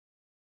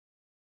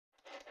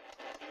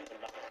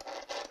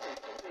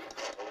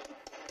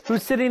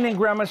Who's sitting in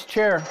Grandma's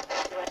chair?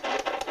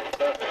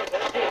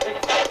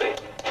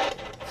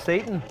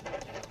 Satan.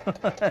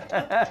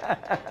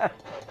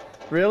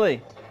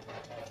 Really?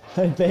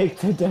 I beg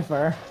to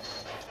differ.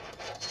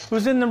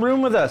 Who's in the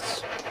room with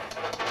us?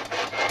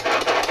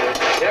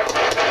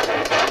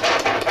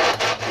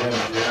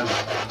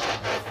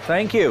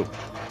 Thank you.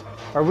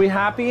 Are we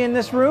happy in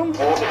this room?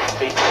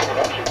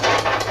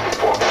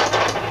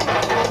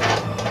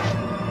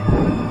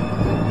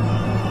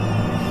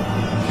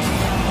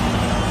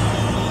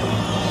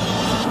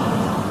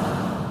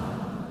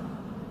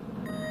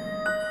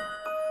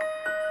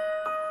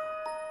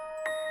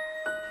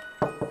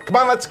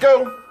 Come on, let's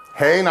go.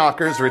 Hey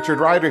knockers, Richard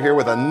Ryder here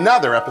with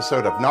another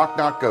episode of Knock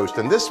Knock Ghost.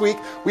 And this week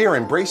we are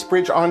in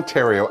Bracebridge,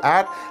 Ontario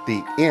at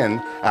the Inn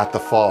at the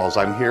Falls.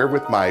 I'm here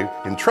with my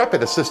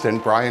intrepid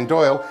assistant, Brian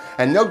Doyle,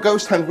 and no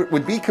ghost hunt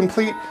would be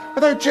complete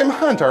without Jim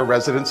Hunt, our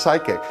resident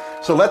psychic.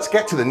 So let's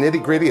get to the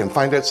nitty gritty and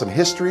find out some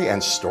history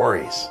and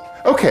stories.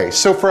 Okay,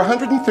 so for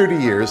 130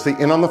 years, the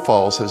Inn on the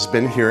Falls has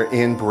been here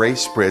in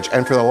Bracebridge,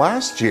 and for the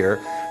last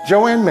year,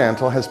 Joanne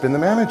Mantle has been the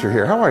manager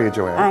here. How are you,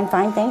 Joanne? I'm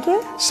fine, thank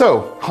you.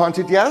 So,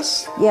 haunted,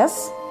 yes?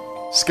 Yes.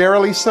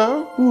 Scarily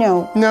so?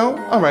 No. No?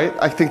 All right,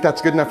 I think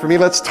that's good enough for me.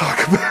 Let's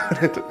talk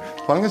about it.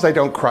 As long as I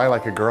don't cry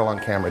like a girl on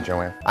camera,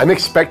 Joanne. I'm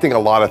expecting a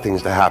lot of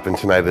things to happen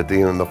tonight at the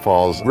Inn on the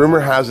Falls. Rumor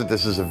has it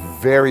this is a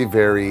very,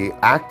 very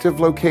active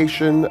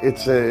location.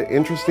 It's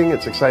interesting,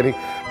 it's exciting,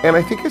 and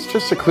I think it's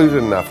just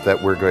secluded enough that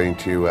we're going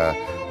to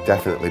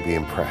definitely be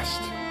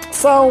impressed.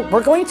 So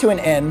we're going to an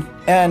inn,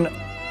 and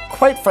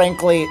quite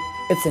frankly,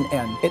 it's an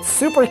inn. It's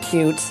super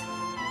cute.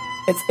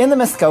 It's in the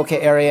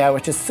Muskoka area,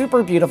 which is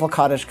super beautiful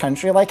cottage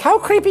country. Like, how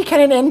creepy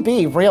can an inn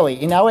be, really?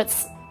 You know,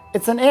 it's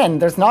an inn.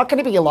 There's not going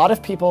to be a lot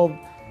of people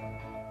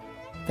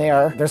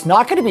there. There's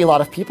not going to be a lot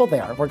of people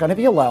there. We're going to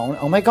be alone.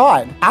 Oh my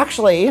God.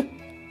 Actually,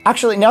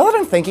 now that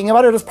I'm thinking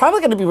about it, it's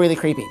probably going to be really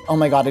creepy. Oh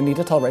my God, I need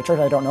to tell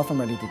Richard. I don't know if I'm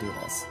ready to do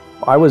this.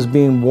 I was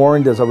being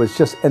warned as I was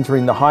just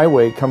entering the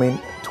highway coming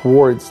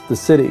towards the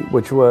city,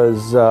 which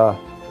was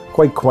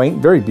quite quaint,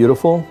 very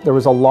beautiful. There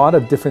was a lot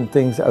of different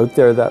things out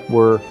there that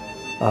were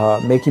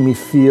making me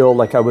feel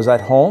like I was at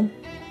home,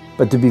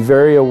 but to be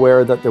very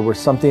aware that there was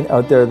something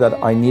out there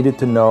that I needed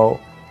to know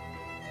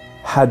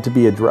had to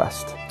be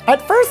addressed.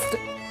 At first,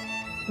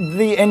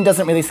 the inn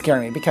doesn't really scare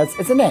me because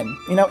it's an inn.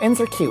 You know,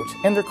 inns are cute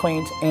and they're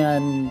quaint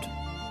and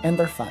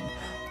they're fun.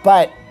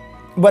 But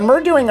when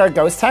we're doing our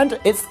ghost hunt,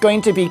 it's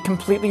going to be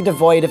completely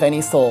devoid of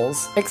any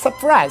souls except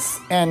for us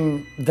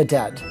and the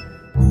dead.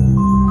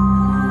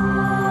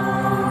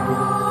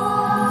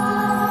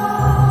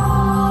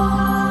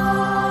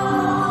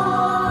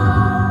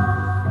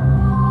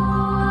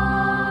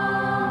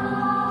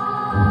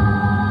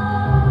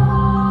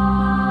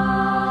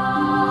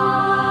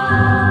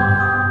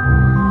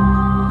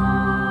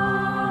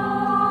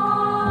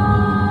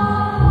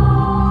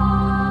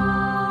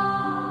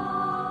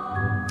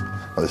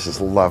 This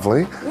is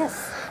lovely.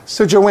 Yes.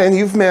 So Joanne,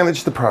 you've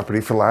managed the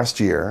property for last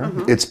year.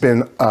 It's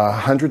been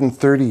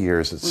 130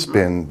 years it's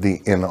been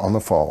the Inn on the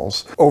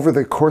Falls. Over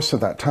the course of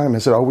that time,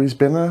 has it always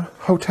been a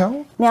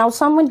hotel? Now,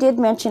 someone did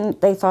mention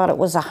they thought it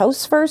was a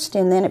house first,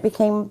 and then it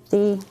became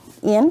the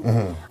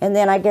inn. And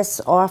then I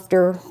guess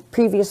after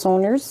previous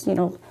owners, you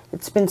know,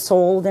 it's been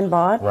sold and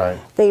bought. Right.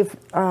 They've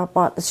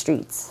bought the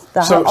streets,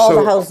 all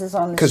the houses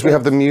on the street. Because we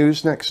have the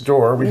Mews next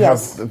door, we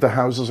have the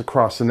houses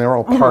across, and they're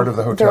all part of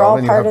the hotel. They're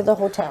all part of the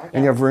hotel.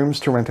 And you have rooms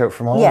to rent out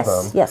from all of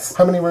them. Yes.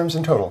 How many rooms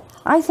in total?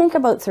 I think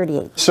about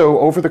 38. So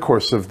over the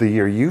course of the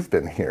year you've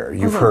been here,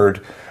 you've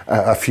heard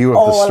a few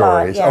of the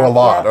stories. A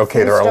lot.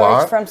 Okay, there are a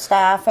lot. From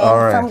staff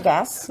and from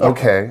guests. Yeah.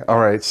 Okay, all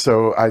right.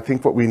 So I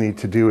think what we need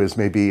to do is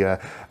maybe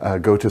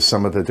go to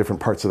some of the different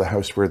parts of the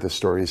house where the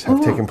stories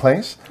have taken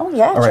place. Oh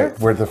yeah, all right,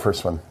 where's the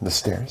first one? The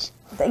stairs?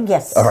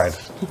 Yes. All right.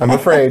 I'm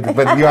afraid,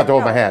 but you have to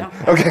hold my hand.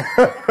 Okay.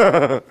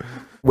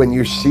 When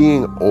you're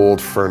seeing old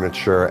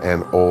furniture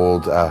and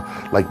old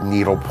like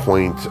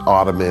needlepoint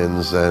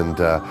ottomans and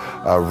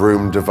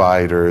room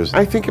dividers,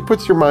 I think it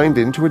puts your mind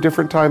into a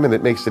different time, and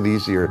it makes it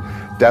easier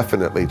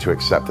definitely to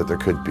accept that there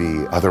could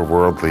be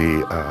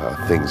otherworldly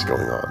things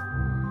going on.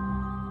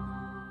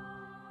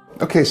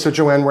 Okay, so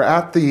Joanne, we're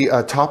at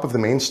the top of the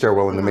main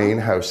stairwell in the main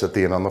house at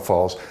the Inn on the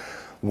Falls.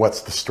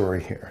 What's the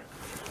story here?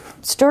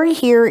 Story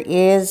here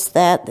is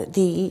that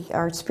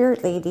our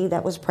spirit lady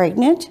that was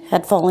pregnant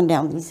had fallen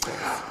down these stairs.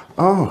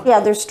 Oh. Yeah,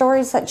 there's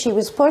stories that she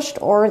was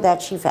pushed or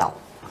that she fell.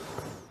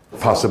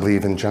 Possibly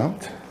even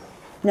jumped?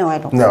 No, I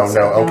don't think so.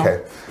 No,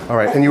 okay. All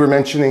right, and you were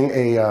mentioning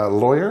a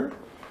lawyer?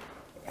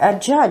 A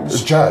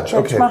judge. Judge,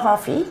 okay. Judge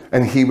Mahaffey.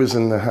 And he was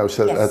in the house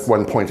at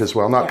one point as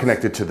well, not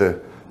connected to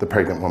the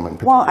pregnant woman.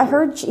 Well, I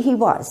heard he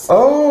was.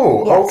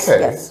 Oh, yes,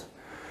 okay. Yes.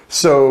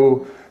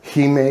 So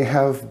he may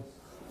have...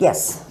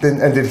 Yes.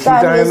 And did he die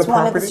on the property? That is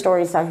one of the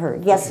stories I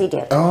heard. Yes, he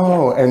did.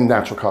 Oh, and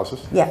natural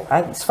causes? Yeah,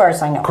 as far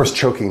as I know. Of course,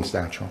 choking's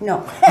natural. No.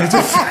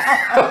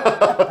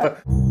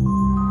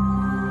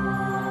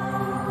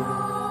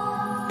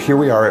 Here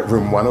we are at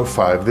room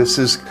 105. This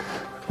is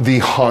the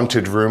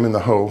haunted room in the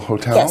whole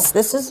hotel? Yes,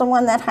 this is the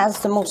one that has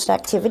the most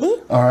activity.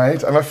 All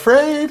right, I'm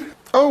afraid.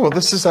 Oh, well,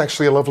 this is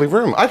actually a lovely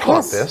room. I'd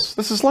haunt Yes. this.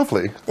 This is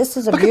lovely. This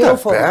is a Look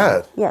beautiful at that bed.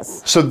 room.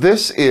 Yes. So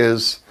this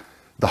is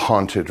the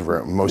haunted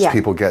room. Most Yeah.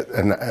 people get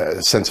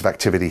a sense of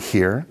activity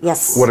here.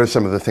 Yes. What are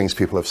some of the things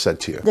people have said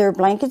to you? There are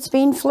blankets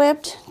being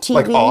flipped, TV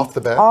Like off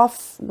the bed?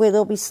 off where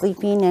they'll be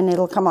sleeping and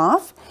it'll come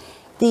off.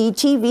 The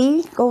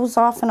TV goes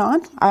off and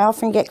on. I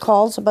often get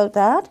calls about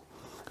that.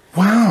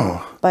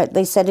 Wow. But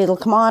they said it'll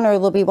come on or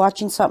they'll be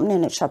watching something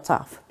and it shuts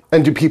off.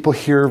 And do people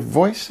hear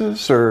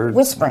voices or?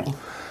 Whispering.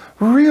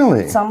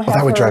 Really? Some Well, have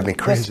that would drive heard me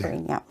crazy.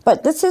 whispering, yeah.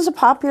 But this is a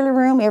popular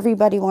room.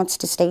 Everybody wants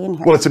to stay in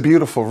here. Well, it's a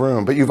beautiful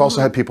room, but you've also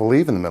had people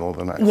leave in the middle of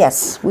the night.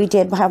 Yes, we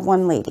did have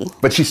one lady.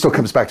 But she still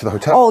comes back to the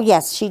hotel? Oh,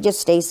 yes, she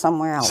just stays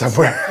somewhere else.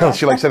 Somewhere else.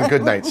 She likes to have a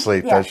good night's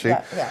sleep, Yeah, does she?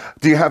 yeah.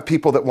 Do you have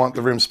people that want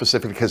the room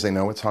specifically because they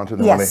know it's haunted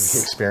and want to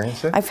Yes.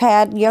 experience it? I've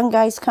had young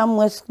guys come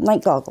with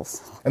night goggles.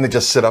 And they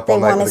just sit up They all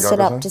night want with to the sit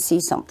goggles up on? to see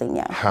something,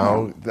 yeah.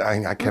 How?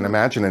 I can't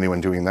imagine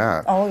anyone doing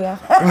that. Oh, yeah.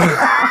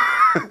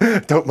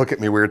 Don't look at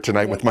me weird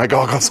tonight with my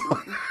goggles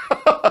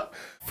on.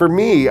 For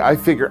me, I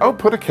figure, oh,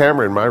 put a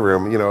camera in my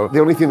room. You know, the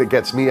only thing that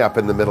gets me up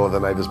in the middle of the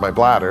night is my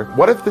bladder.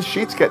 What if the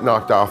sheets get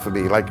knocked off of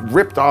me, like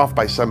ripped off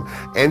by some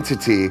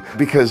entity?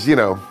 Because, you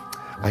know,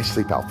 I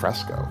sleep al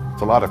fresco.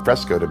 It's a lot of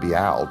fresco to be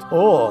owled.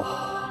 Oh,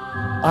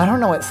 I don't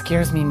know what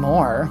scares me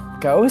more,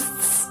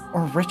 ghosts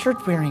or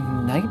Richard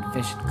wearing night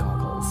vision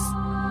goggles.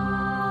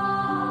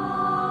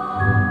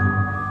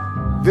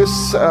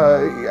 This,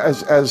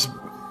 as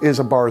is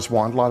a bar's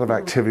wand, a lot of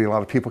activity, a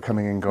lot of people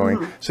coming and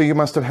going. So you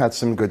must have had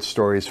some good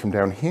stories from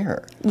down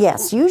here.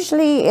 Yes,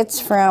 usually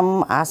it's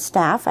from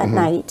staff at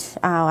night.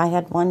 I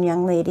had one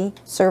young lady,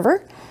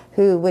 server,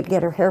 who would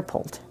get her hair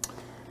pulled.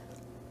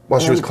 While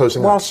she was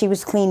closing While up? she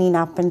was cleaning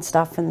up and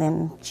stuff, and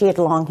then she had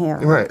long hair.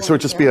 Right, so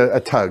it'd just be a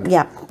tug.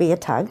 Yeah, be a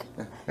tug.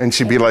 And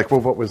she'd be like,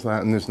 well, what was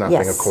that? And there's nothing,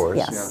 Yes, of course.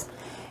 yes.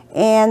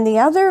 And the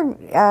other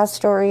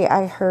story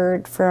I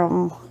heard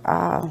from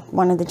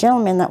one of the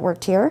gentlemen that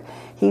worked here,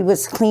 he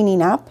was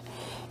cleaning up,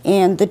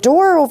 and the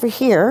door over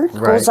here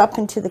goes up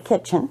into the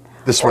kitchen.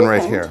 This one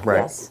right Opened, here,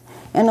 right. Yes.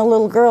 And a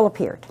little girl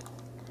appeared.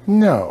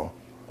 No.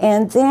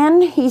 And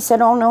then he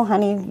said, oh no,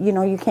 honey, you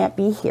know, you can't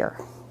be here.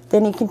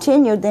 Then he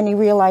continued, then he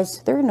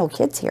realized there are no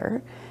kids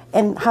here.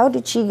 And how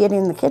did she get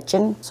in the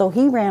kitchen? So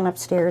he ran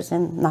upstairs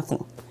and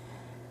nothing.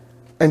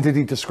 And did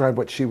he describe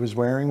what she was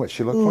wearing, what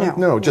she looked like?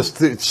 No. No, just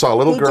saw a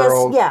little He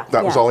girl.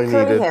 That was all he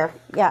curly needed. hair.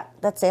 Yeah,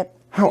 that's it.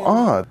 How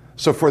odd.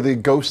 So for the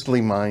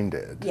ghostly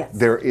minded, Yes.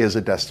 there is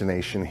a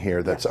destination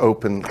here that's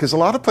open. Because a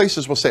lot of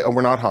places will say, oh,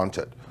 we're not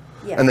haunted.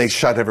 Yes. And they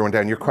shut everyone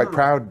down. You're quite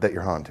proud that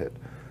you're haunted.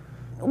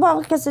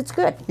 Well, because it's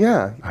good.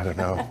 Yeah, I don't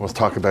know. We'll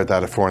talk about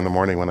that at 4 in the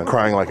morning when I'm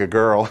crying like a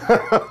girl.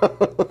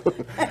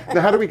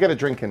 Now, how do we get a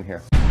drink in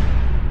here?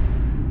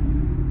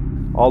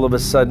 All of a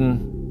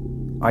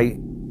sudden,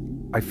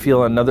 I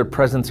feel another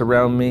presence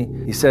around me.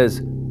 He says,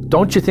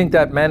 "Don't you think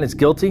that man is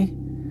guilty?"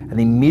 And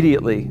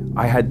immediately,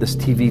 I had this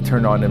TV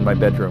turned on in my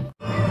bedroom.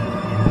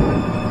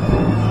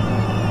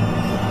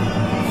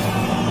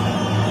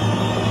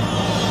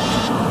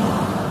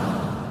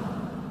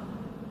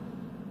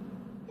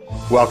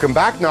 Welcome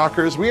back,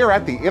 Knockers. We are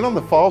at the Inn on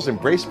the Falls in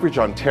Bracebridge,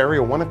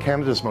 Ontario, one of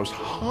Canada's most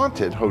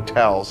haunted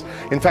hotels.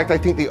 In fact, I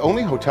think the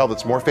only hotel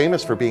that's more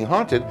famous for being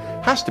haunted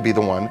has to be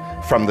the one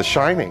from The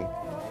Shining.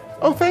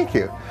 Oh, thank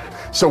you.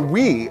 So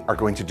we are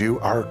going to do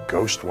our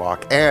ghost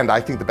walk, and I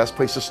think the best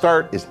place to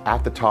start is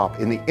at the top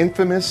in the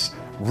infamous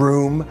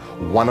room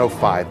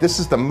 105. This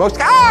is the most...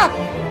 Ah!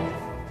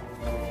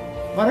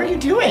 What are you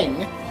doing?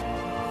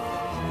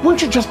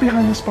 Weren't you just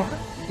behind this bar?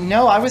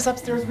 No, I was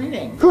upstairs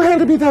reading. Who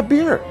handed me that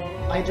beer?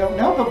 I don't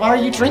know, but why are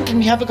you drinking?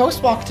 We have a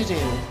ghost walk to do.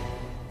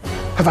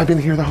 Have I been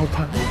here the whole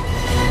time?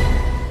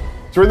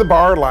 So we're in the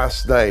bar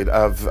last night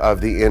of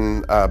the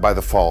Inn by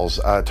the Falls,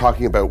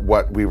 talking about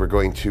what we were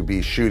going to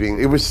be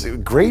shooting. It was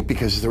great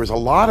because there was a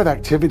lot of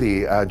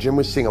activity. Jim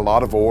was seeing a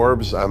lot of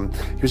orbs.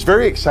 He was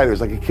very excited. It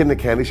was like a kid in a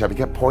candy shop. He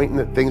kept pointing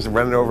at things and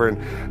running over,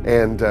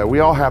 and we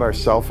all had our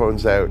cell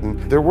phones out. And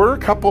there were a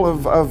couple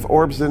of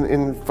orbs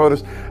in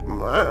photos.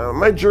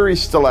 My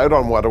jury's still out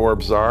on what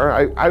orbs are.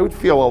 I would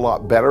feel a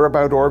lot better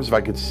about orbs if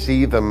I could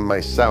see them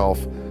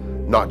myself,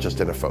 not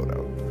just in a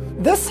photo.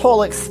 This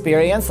whole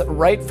experience,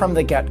 right from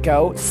the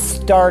get-go,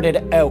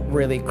 started out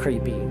really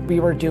creepy. We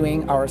were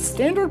doing our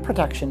standard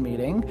production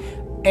meeting,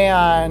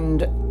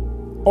 and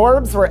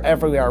orbs were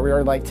everywhere. We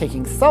were like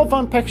taking cell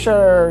phone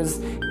pictures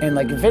and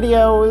like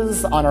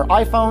videos on our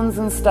iPhones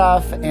and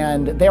stuff,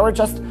 and they were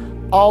just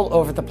all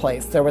over the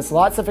place. There was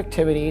lots of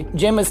activity.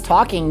 Jim was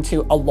talking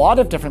to a lot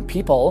of different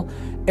people.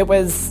 It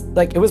was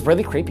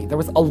really creepy. There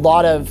was a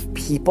lot of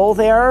people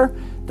there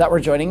that were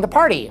joining the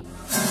party.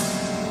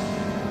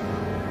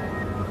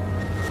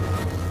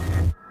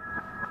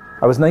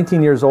 I was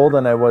 19 years old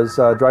and I was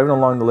driving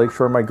along the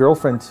lakeshore. My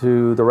girlfriend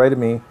to the right of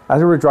me, as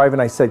we were driving,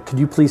 I said, "Could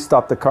you please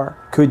stop the car?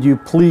 Could you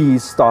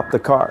please stop the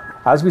car?"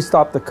 As we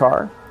stopped the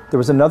car, there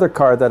was another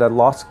car that had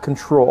lost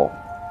control,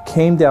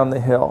 came down the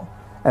hill,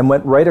 and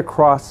went right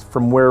across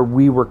from where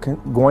we were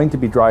going to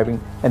be driving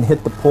and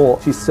hit the pole.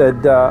 She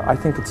said, "I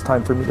think it's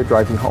time for me to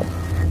drive you home."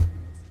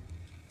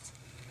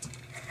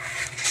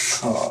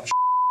 Oh,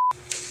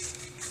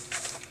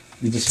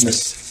 You just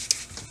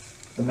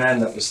missed the man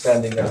that was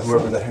standing there,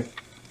 whoever the heck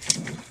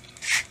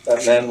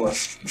that man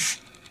was.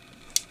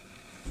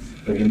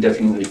 I can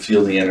definitely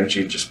feel the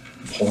energy just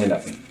pulling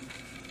at me.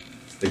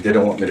 They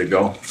didn't want me to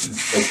go.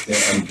 It's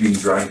like I'm being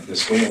dragged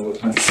this way all the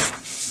time.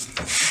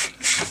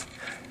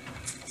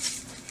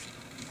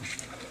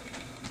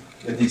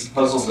 There are these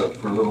puzzles up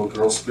for a little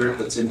girl spirit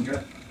that's in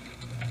here.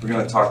 We're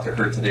going to talk to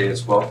her today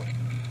as well.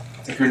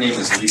 I think her name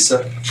is Lisa.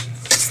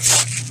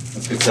 I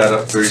picked that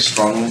up very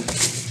strongly.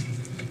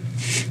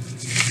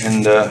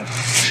 And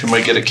she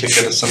might get a kick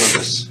out of some of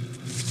this.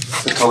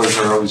 The colors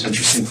are always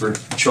interesting for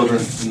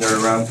children when they're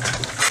around.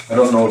 I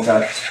don't know if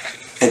that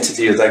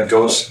entity or that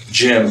ghost,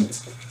 Jim,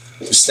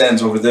 who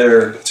stands over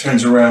there,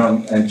 turns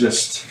around and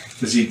just,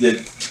 because he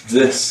did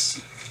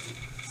this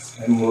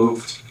and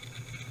moved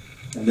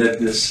and did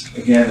this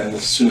again, and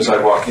as soon as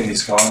I walk in,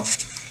 he's gone.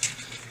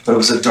 But it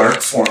was a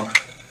dark form.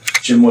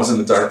 Jim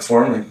wasn't a dark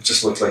form, it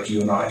just looked like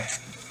you and I.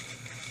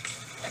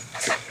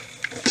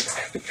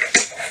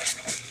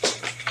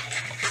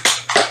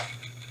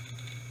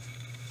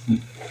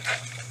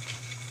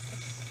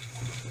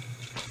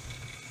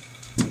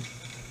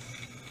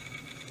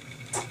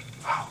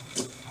 Wow,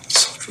 I'm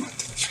so drawn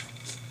to this.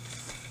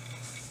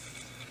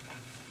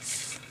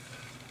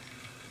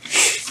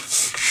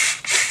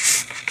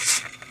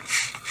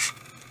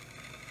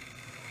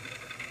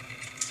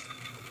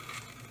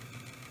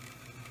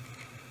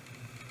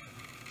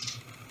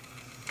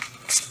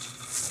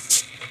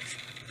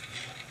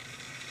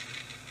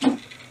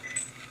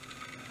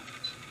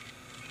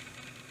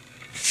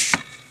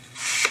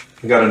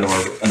 I got an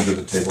orb under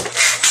the table.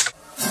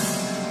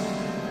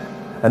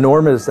 An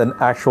orb is an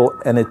actual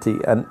entity,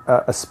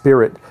 a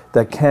spirit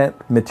that can't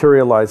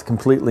materialize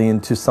completely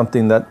into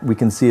something that we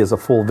can see as a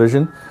full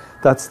vision.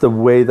 That's the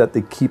way that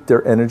they keep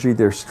their energy,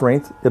 their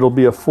strength. It'll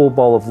be a full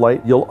ball of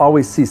light. You'll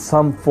always see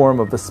some form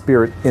of a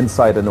spirit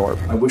inside an orb.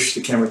 I wish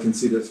the camera can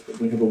see this, but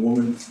we have a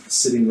woman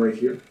sitting right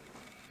here,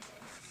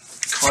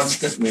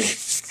 constantly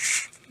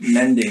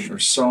mending or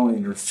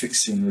sewing or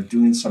fixing or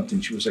doing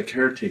something. She was a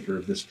caretaker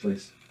of this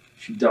place.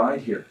 She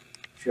died here.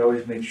 She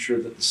always makes sure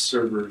that the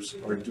servers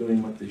are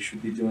doing what they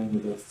should be doing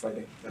without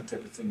fighting, that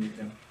type of thing. You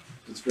know,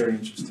 it's very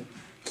interesting.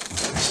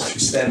 She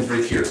stands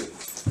right here.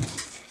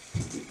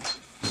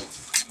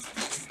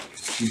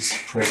 She's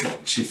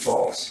pregnant. She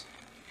falls.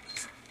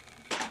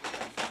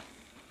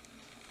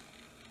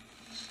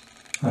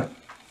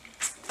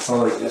 That's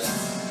all I get.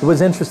 It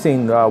was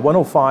interesting.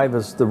 105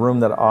 is the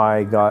room that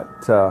I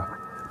got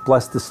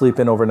blessed to sleep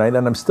in overnight,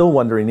 and I'm still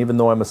wondering, even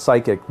though I'm a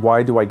psychic,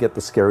 why do I get the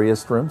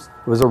scariest rooms?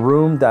 It was a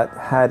room that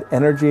had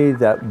energy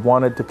that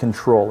wanted to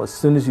control. As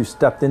soon as you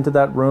stepped into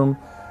that room,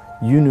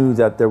 you knew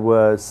that there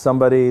was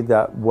somebody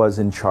that was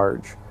in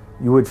charge.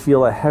 You would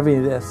feel a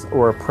heaviness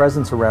or a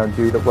presence around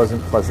you that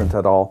wasn't pleasant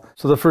at all.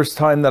 So the first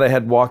time that I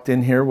had walked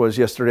in here was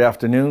yesterday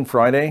afternoon,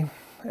 Friday,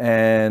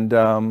 and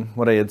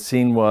what I had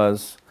seen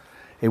was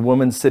a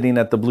woman sitting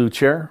at the blue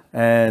chair,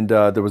 and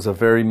there was a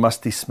very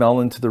musty smell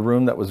into the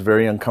room that was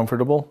very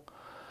uncomfortable.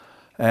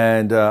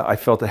 And I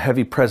felt a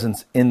heavy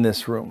presence in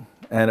this room,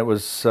 and it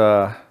was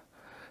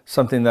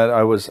something that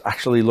I was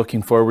actually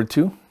looking forward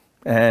to,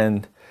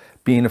 and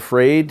being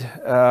afraid,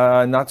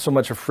 not so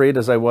much afraid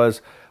as I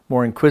was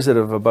more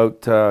inquisitive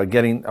about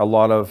getting a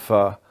lot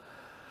of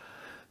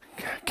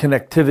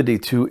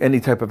connectivity to any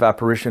type of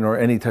apparition or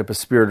any type of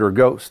spirit or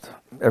ghost.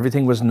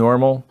 Everything was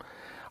normal.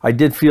 I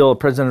did feel a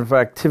presence of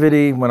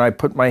activity. When I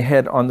put my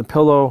head on the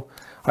pillow,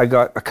 I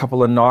got a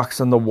couple of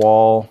knocks on the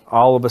wall.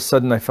 All of a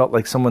sudden, I felt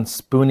like someone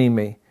spooning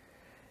me,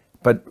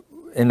 but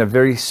in a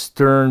very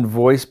stern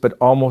voice, but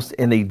almost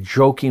in a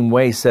joking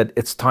way, said,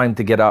 "It's time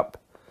to get up."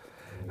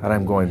 And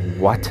I'm going,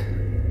 what?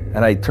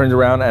 And I turned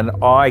around and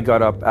I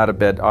got up out of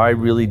bed. I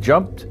really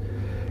jumped,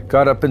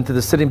 got up into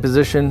the sitting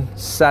position,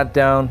 sat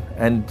down,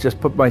 and just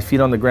put my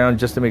feet on the ground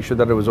just to make sure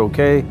that it was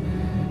okay.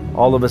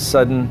 All of a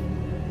sudden,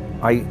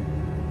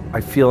 I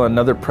feel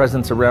another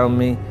presence around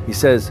me. He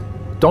says,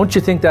 "Don't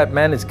you think that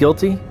man is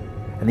guilty?"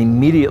 And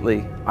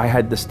immediately I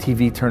had this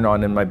TV turn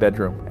on in my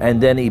bedroom. And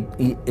then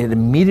it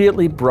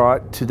immediately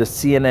brought to the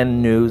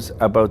CNN news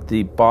about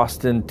the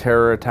Boston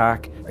terror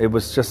attack. It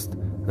was just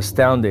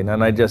astounding.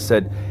 And I just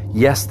said,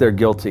 yes, they're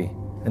guilty.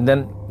 And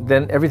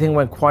then everything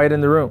went quiet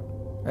in the room.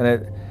 And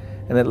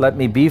it let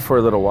me be for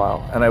a little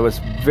while. And I was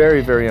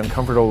very, very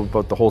uncomfortable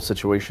about the whole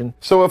situation.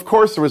 So of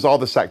course there was all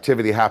this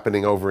activity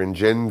happening over in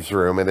Jim's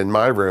room, and in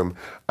my room,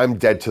 I'm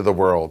dead to the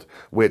world,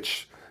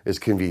 which is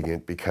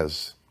convenient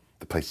because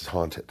the place is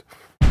haunted.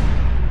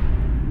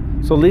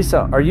 So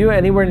Lisa, are you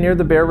anywhere near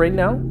the bear right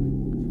now?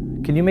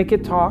 Can you make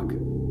it talk? Do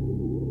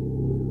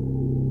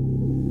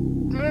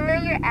you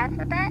know your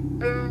alphabet?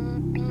 A,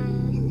 B,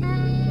 C,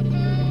 D.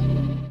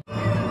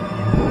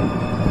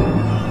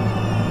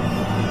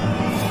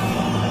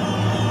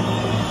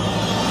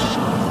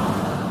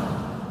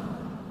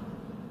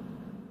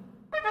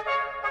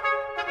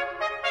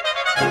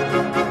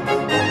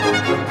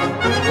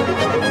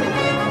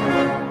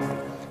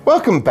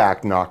 Welcome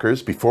back,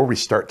 Knockers. Before we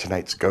start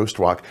tonight's Ghost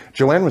Walk,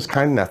 Joanne was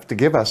kind enough to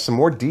give us some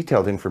more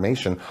detailed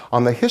information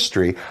on the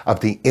history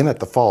of the Inn at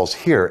the Falls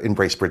here in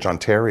Bracebridge,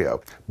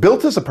 Ontario.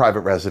 Built as a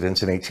private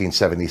residence in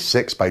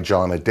 1876 by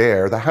John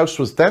Adair, the house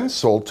was then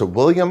sold to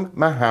William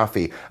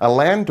Mahaffey, a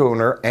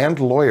landowner and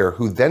lawyer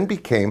who then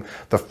became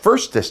the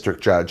first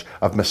district judge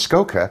of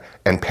Muskoka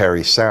and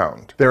Parry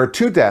Sound. There are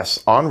 2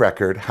 deaths on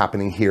record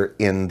happening here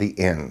in the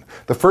inn.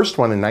 The first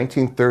one in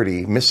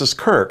 1930, Mrs.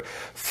 Kirk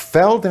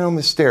fell down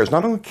the stairs,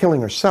 not only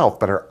killing herself,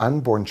 but her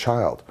unborn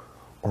child.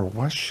 Or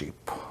was she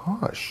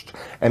pushed?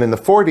 And in the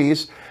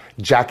 40s,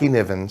 Jackie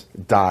Nivens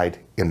died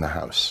in the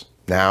house.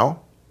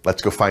 Now,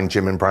 let's go find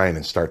Jim and Brian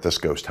and start this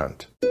ghost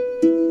hunt.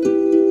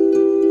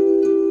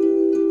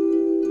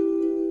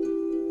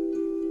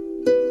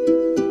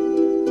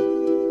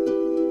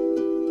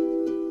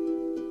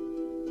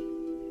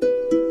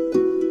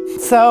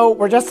 So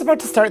we're just about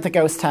to start the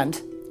ghost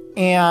hunt,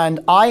 and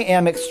I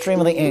am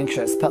extremely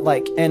anxious, but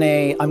like in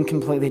a I'm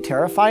completely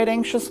terrified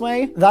anxious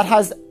way. That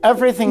has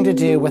everything to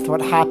do with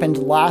what happened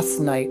last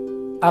night.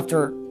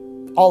 After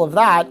all of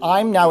that,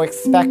 I'm now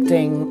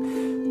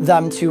expecting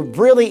them to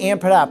really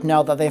amp it up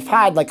now that they've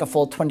had like a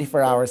full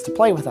 24 hours to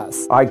play with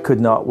us. I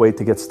could not wait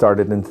to get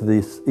started into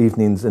this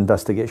evening's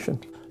investigation.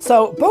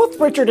 So both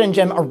Richard and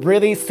Jim are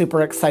really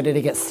super excited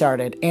to get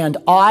started, and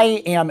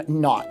I am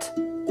not.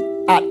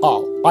 At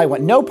all. I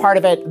want no part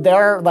of it.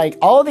 They're like,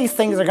 all of these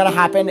things are gonna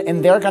happen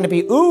and they're gonna be,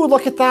 ooh,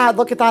 look at that,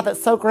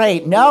 that's so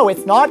great. No,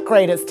 it's not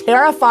great, it's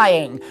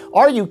terrifying.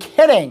 Are you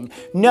kidding?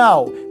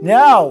 No,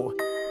 no.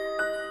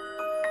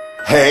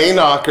 Hey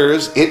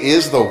Knockers, it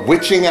is the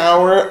witching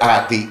hour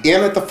at the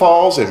Inn at the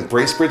Falls in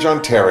Bracebridge,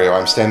 Ontario.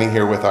 I'm standing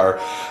here with our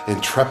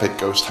intrepid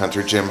ghost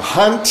hunter, Jim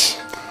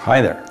Hunt.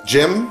 Hi there.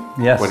 Jim,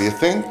 Yes. What do you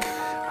think?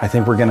 I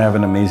think we're going to have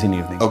an amazing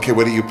evening. Okay,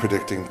 what are you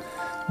predicting?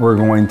 We're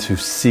going to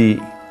see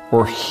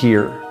or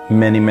hear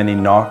many, many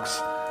knocks,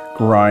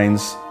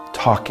 grinds,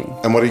 talking.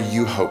 And what are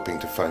you hoping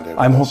to find out?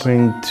 I'm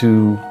hoping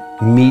to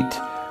meet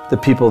the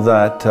people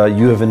that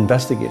you have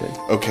investigated.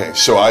 Okay,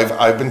 so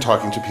I've been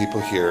talking to people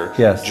here,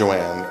 Yes.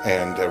 Joanne,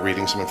 and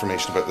reading some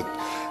information about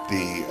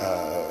the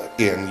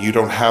inn. You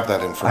don't have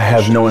that information. I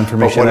have no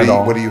information But at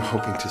all. What are you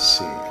hoping to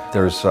see?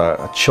 There's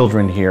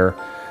children here.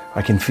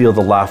 I can feel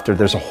the laughter.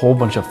 There's a whole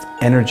bunch of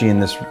energy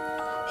in this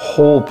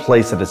whole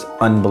place that is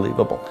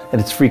unbelievable. And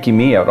it's freaking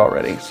me out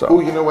already, so. Oh,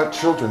 you know what,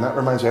 children, that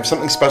reminds me, I have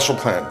something special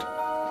planned.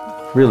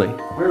 Really?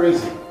 Where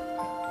is he?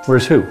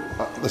 Where's who?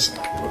 Listen,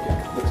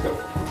 okay, let's go.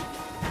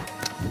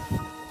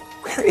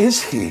 Where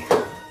is he?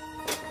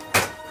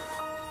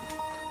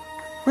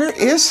 Where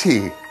is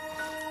he?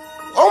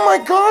 Oh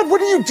my God,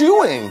 what are you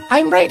doing?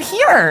 I'm right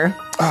here.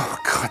 Oh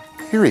God,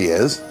 here he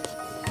is.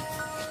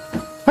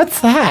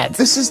 What's that?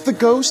 This is the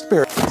ghost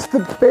bear. It's the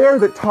bear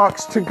that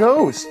talks to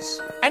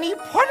ghosts. And you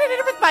put it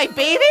in with my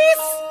babies?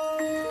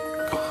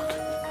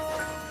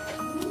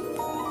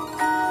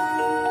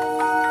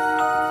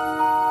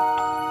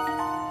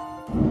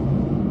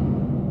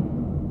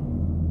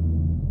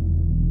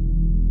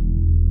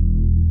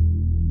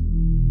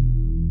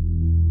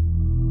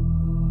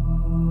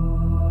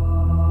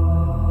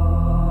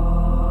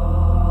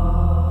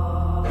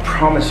 I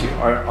promise you,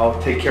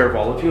 I'll take care of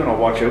all of you and I'll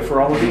watch out for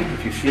all of you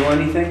if you feel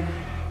anything.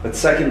 But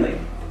secondly,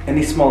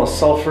 any smell of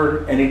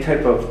sulfur, any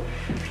type of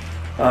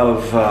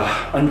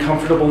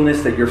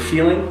uncomfortableness that you're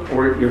feeling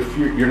or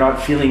you're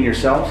not feeling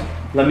yourselves,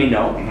 let me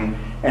know.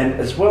 Mm-hmm. And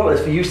as well,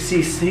 if you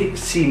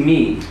see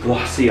me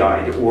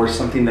glossy-eyed or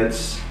something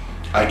that's...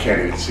 I can't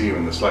even see you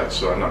in this light,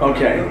 so I'm not...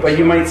 Okay, but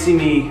you might see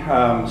me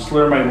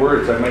slur my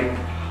words. I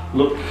might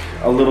look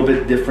a little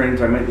bit different.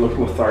 I might look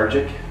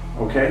lethargic,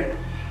 okay?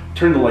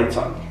 Turn the lights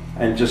on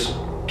and just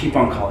keep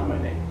on calling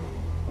my name,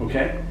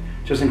 okay?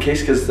 Just in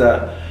case, because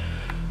the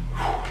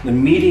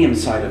medium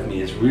side of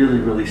me is really,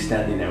 really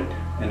standing out.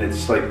 And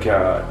it's like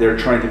they're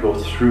trying to go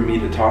through me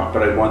to talk,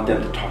 but I want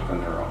them to talk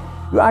on their own.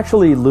 You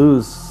actually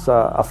lose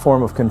a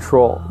form of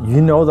control. You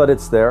know that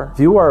it's there. If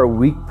you are a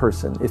weak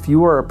person, if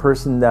you are a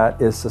person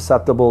that is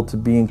susceptible to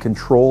being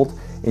controlled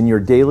in your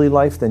daily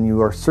life, then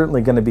you are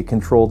certainly going to be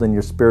controlled in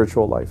your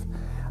spiritual life.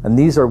 And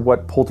these are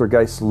what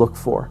poltergeists look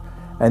for.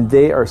 And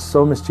they are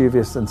so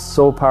mischievous and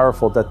so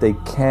powerful that they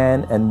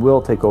can and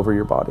will take over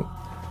your body.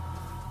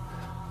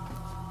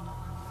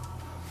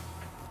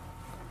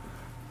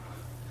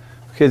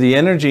 Okay, the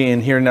energy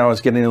in here now is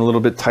getting a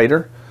little bit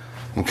tighter.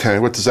 Okay,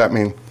 what does that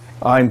mean?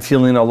 I'm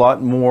feeling a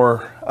lot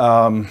more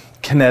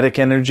kinetic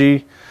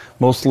energy,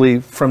 mostly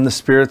from the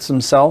spirits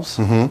themselves,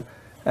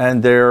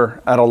 and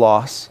they're at a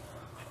loss.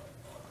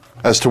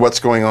 As to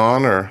what's going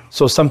on, or?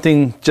 So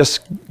something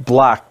just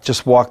black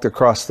just walked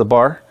across the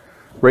bar,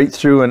 right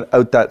through and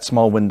out that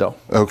small window.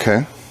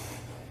 Okay.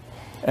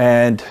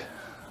 And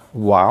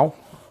wow.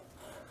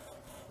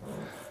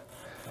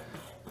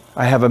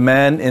 I have a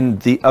man in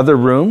the other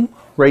room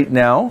right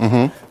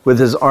now with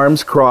his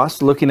arms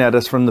crossed looking at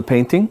us from the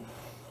painting.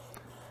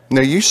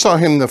 Now, you saw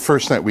him the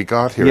first night we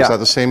got here. Yeah. Is that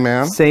the same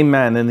man? Same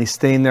man, and he's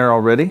staying there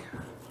already.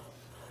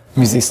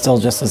 Is he still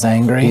just as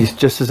angry? He's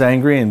just as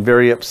angry and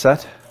very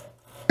upset.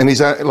 And he's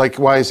like,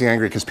 why is he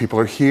angry? Because people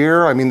are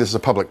here? I mean, this is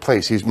a public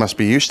place. He must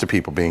be used to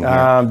people being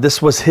here.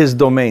 This was his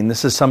domain.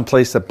 This is some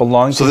place that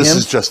belonged to him. So this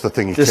is just the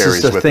thing he carries with him?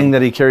 This is the thing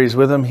that he carries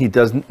with him. He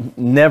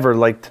never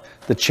liked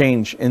the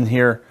change in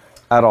here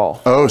at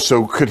all. Oh,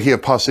 so could he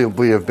have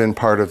possibly have been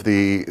part of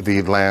the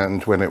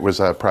land when it was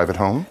a private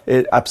home?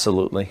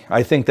 Absolutely.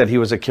 I think that he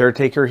was a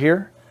caretaker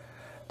here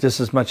just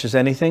as much as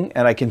anything.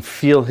 And I can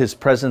feel his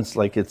presence.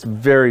 Like, it's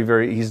very,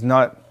 very, he's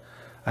not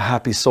a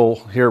happy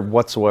soul here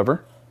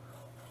whatsoever.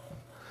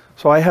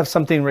 So I have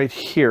something right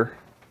here.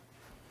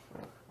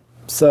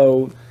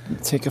 So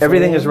take a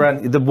Everything photo. is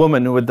around. The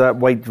woman with that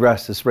white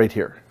dress is right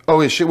here.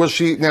 Oh, is she? Well,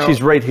 she now.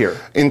 She's right here.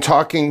 In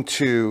talking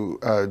to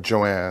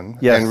Joanne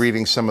Yes. and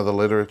reading some of the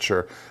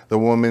literature, the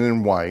woman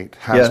in white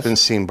has Yes. been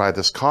seen by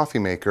this coffee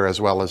maker as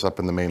well as up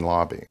in the main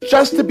lobby.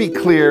 Just to be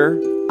clear,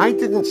 I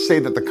didn't say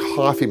that the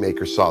coffee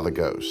maker saw the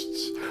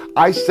ghosts.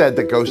 I said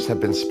the ghosts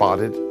have been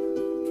spotted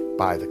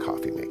by the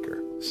coffee maker.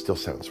 Still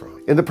sounds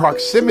wrong. In the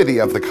proximity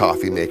of the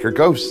coffee maker,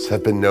 ghosts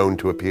have been known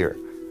to appear.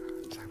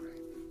 Is that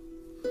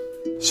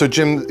right? So,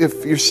 Jim,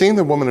 if you're seeing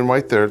the woman in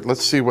white there,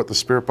 let's see what the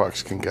spirit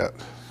box can get.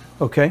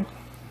 Okay.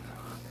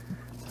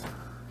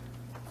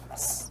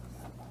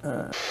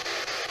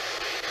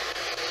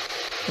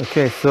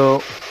 Okay,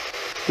 so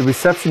the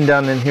reception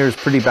down in here is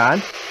pretty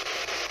bad.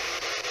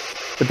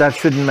 But that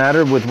shouldn't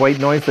matter. With white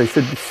noise, they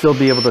should still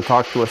be able to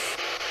talk to us.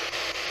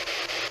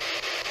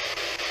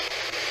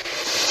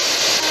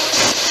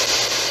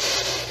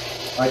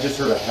 I just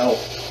heard a help.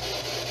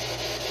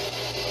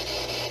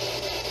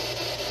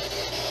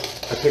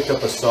 I picked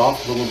up a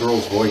soft little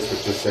girl's voice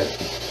which just said,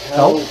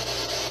 help.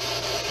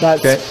 That's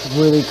Okay.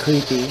 really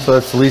creepy. So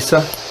that's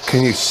Lisa.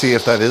 Can you see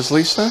if that is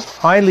Lisa?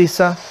 Hi,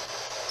 Lisa.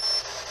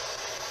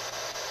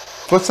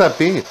 What's that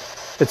beat?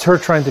 It's her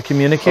trying to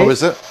communicate. Oh,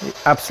 is it?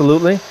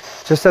 Absolutely.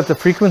 Just that the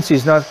frequency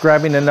is not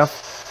grabbing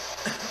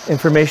enough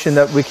information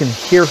that we can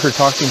hear her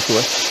talking to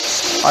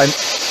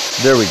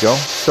us. There we go.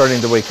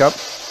 Starting to wake up.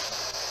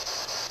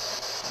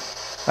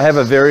 I have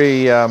a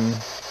very,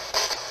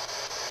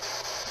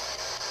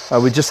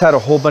 we just had a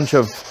whole bunch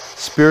of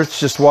spirits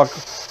just walk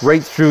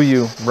right through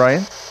you,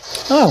 Ryan.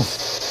 Oh.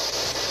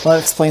 Well, that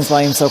explains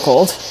why I'm so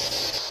cold.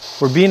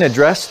 We're being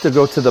addressed to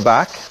go to the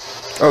back.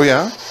 Oh,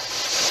 yeah?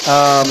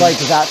 Like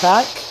that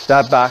back?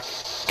 That back.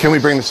 Can we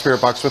bring the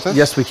spirit box with us?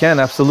 Yes, we can,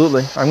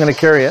 absolutely. I'm going to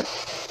carry it.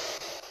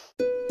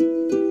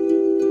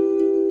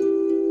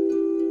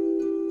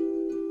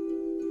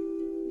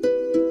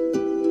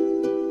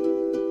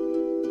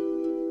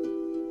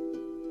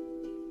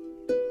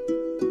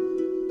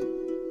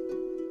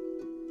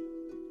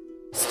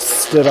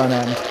 Stood on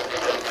end.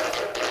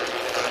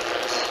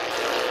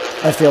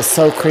 I feel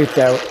so creeped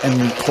out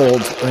and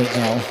cold right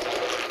now.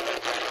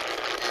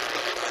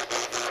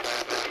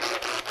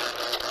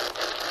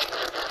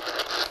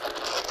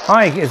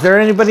 Hi, is there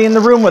anybody in the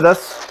room with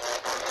us?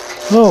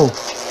 Oh,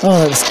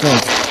 that was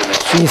great.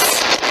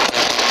 Jeez.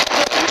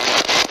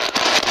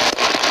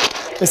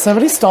 Is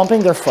somebody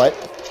stomping their foot?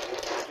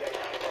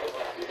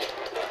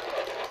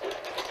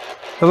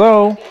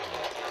 Hello?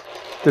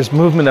 There's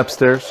movement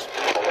upstairs.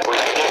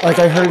 Like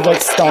I heard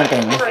like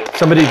stomping.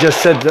 Somebody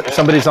just said that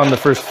somebody's on the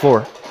first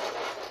floor.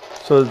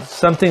 So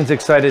something's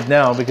excited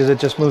now because it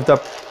just moved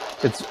up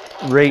its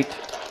rate.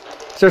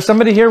 Is there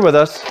somebody here with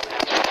us?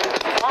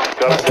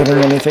 Not getting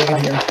anything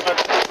in here.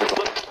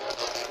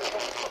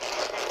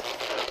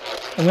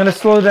 I'm going to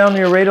slow down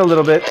your rate a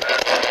little bit.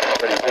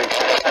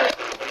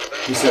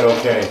 He said,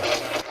 okay.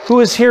 Who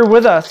is here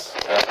with us?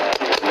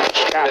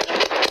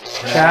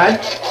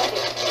 Chad?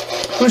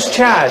 Who's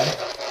Chad?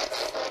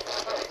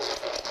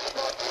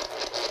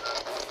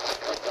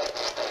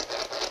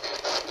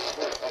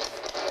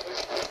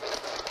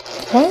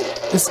 What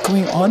is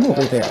going on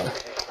over there?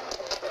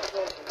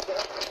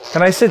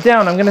 Can I sit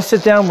down? I'm going to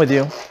sit down with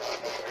you.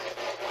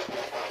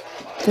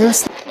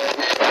 There's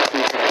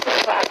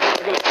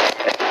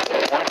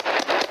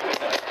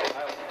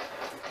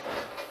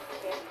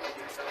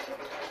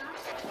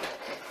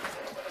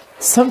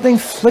something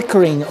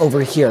flickering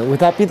over here. Would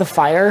that be the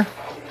fire?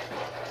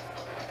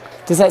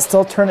 Does that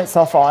still turn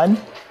itself on?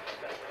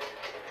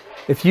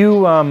 If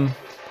you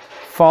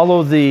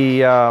follow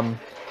the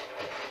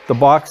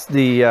box,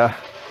 the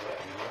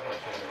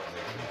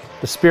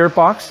spirit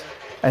box,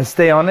 and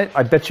stay on it,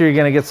 I bet you're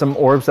going to get some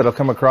orbs that'll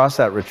come across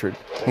that, Richard.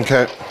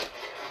 Okay.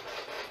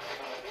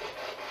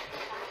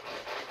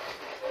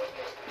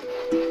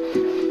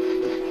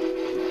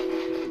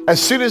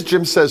 As soon as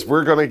Jim says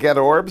we're going to get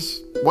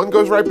orbs, one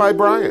goes right by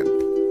Brian.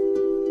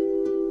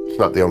 It's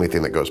not the only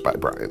thing that goes by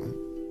Brian.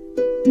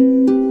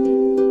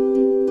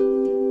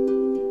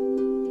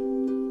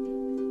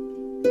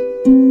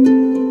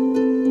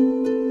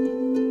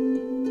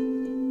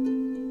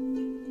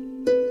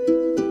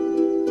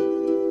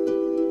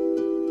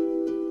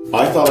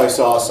 I thought I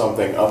saw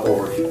something up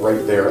over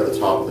right there at the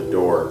top of the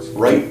door.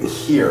 Right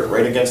here,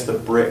 right against the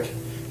brick.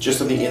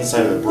 Just on the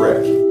inside of the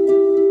brick.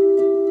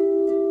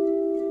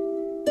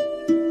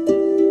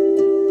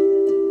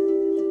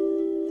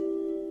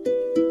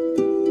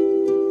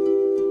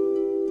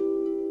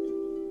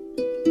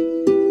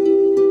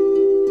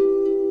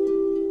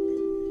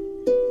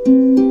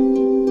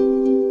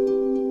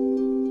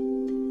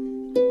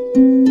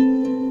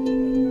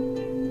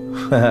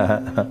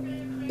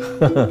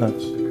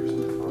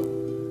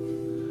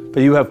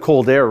 But you have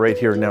cold air right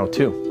here now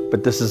too.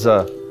 But this is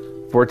a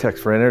vortex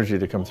for energy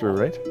to come through,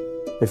 right?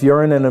 If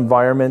you're in an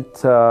environment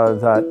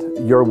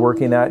that you're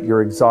working at,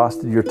 you're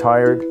exhausted, you're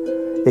tired,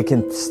 it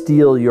can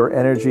steal your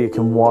energy, it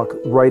can walk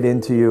right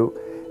into you,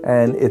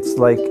 and it's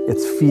like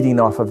it's feeding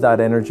off of that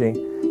energy.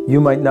 You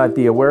might not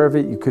be aware of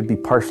it, you could be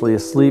partially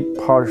asleep,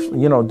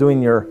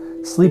 doing your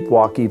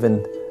sleepwalk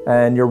even,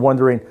 and you're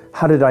wondering,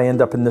 how did I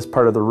end up in this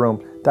part of the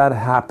room? That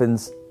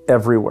happens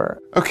everywhere.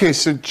 Okay,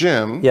 so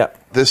Jim, Yeah.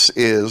 this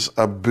is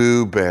a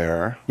boo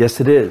bear. Yes,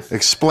 it is.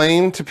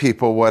 Explain to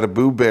people what a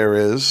boo bear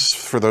is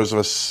for those of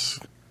us,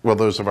 well,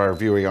 those of our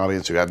viewing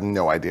audience who have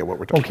no idea what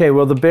we're talking about. Okay,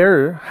 well, the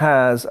bear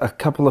has a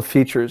couple of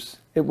features.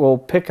 It will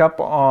pick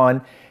up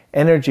on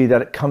energy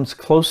that it comes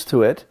close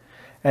to it,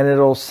 and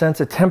it'll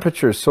sense a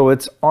temperature. So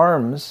its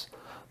arms,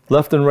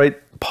 left and right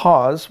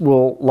paws,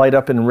 will light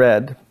up in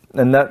red,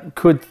 and that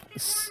could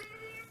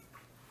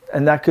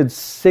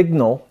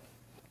signal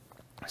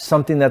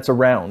something that's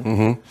around.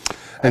 Mm-hmm.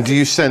 And do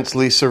you sense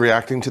Lisa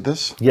reacting to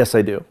this? Yes,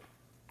 I do.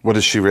 What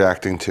is she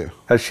reacting to?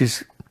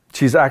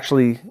 She's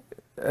actually,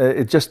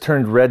 it just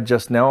turned red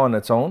just now on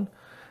its own,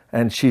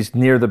 and she's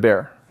near the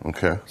bear.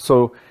 Okay.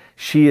 So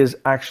she is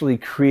actually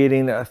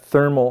creating a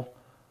thermal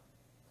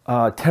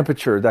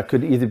temperature that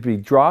could either be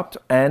dropped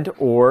and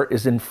or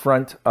is in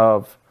front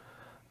of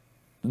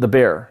the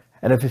bear.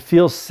 And if it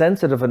feels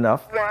sensitive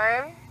enough,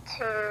 1,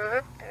 2,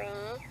 3,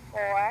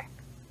 4.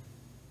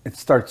 it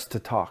starts to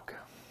talk.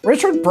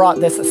 Richard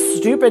brought this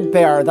stupid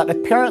bear that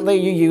apparently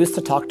you use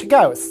to talk to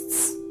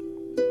ghosts.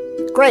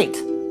 Great.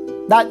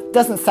 That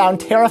doesn't sound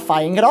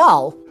terrifying at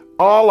all.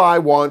 All I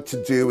want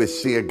to do is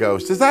see a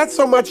ghost. Is that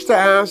so much to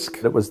ask?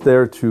 It was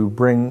there to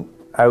bring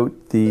out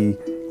the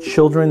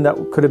children that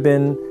could have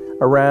been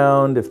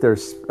around, if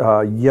there's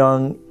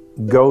young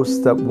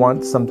ghosts that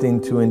want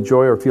something to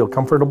enjoy or feel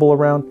comfortable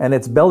around, and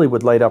its belly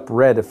would light up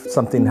red if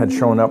something had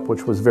shown up,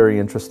 which was very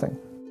interesting.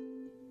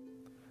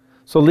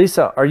 So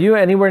Lisa, are you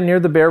anywhere near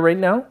the bear right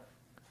now?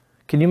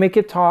 Can you make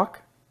it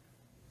talk?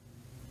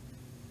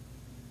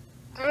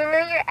 Do you know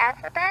your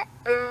alphabet?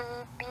 A,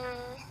 B,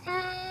 C,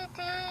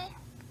 D.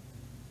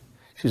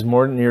 She's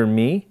more near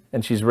me,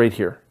 and she's right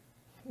here.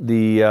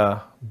 The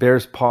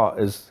bear's paw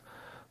is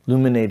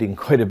illuminating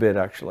quite a bit,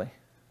 actually.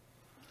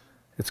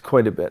 It's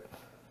quite a bit.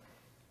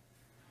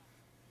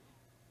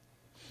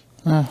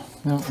 I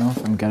don't know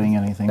if I'm getting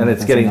anything. And with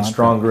it's this or getting not,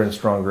 stronger and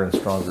stronger and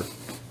stronger.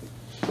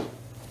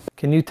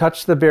 Can you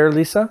touch the bear,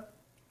 Lisa?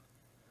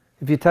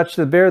 If you touch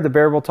the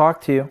bear will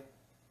talk to you.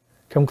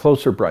 Come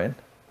closer, Brian.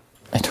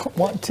 but I don't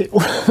want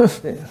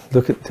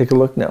to. Take a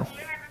look now.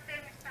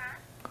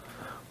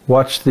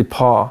 Watch the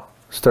paw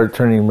start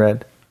turning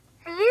red.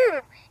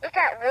 Phew, it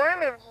got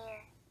warm in here.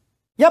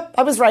 Yep,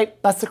 I was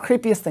right. That's the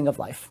creepiest thing of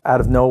life.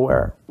 Out of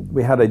nowhere,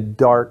 we had a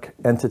dark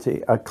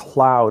entity, a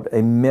cloud,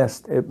 a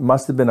mist. It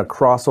must have been a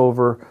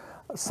crossover,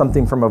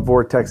 something from a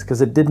vortex,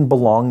 because it didn't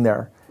belong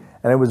there.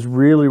 And it was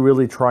really,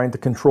 really trying to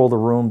control the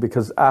room,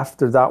 because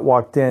after that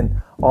walked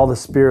in, all the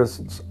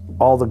spirits,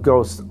 all the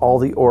ghosts, all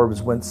the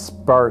orbs went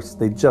sparse.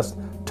 They just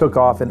took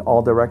off in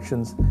all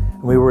directions.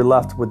 And we were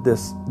left with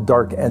this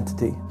dark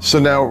entity. So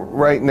now,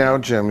 right now,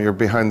 Jim, you're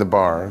behind the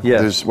bar.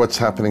 Yes. What's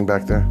happening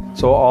back there?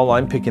 So all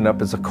I'm picking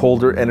up is a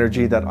colder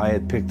energy that I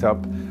had picked up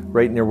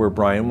right near where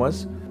Brian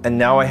was. And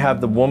now I have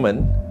the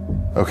woman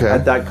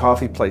at that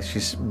coffee place.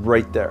 She's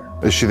right there.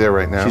 Is she there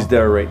right now? She's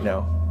there right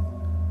now.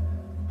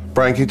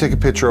 Brian, can you take a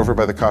picture over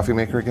by the coffee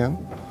maker again?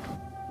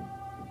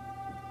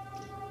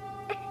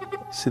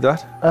 See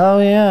that? Oh,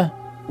 yeah.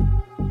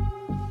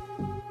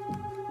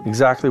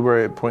 Exactly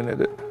where I pointed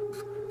it.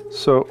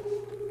 So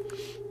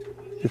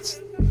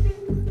it's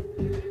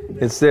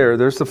there.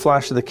 There's the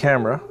flash of the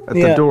camera at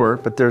the door,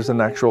 but there's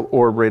an actual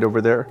orb right over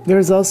there.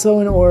 There's also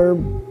an orb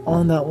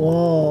on that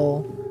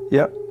wall.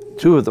 Yep,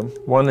 2 of them,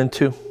 1 and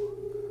 2.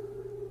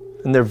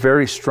 And they're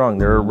very strong.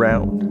 They're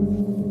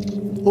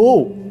around.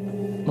 Oh,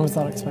 I was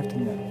not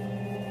expecting that.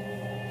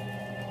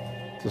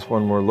 Just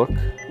one more look.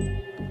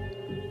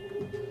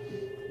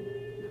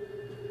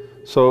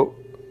 So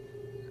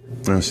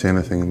I don't see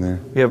anything in there.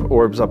 we have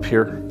orbs up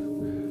here,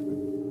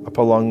 up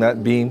along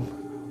that beam,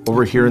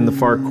 over here in the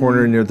far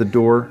corner near the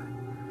door.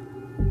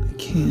 I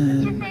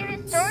can't. Your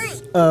favorite story.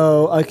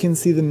 Oh, I can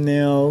see them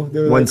now.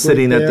 They're One like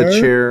sitting right at the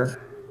there.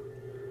 chair.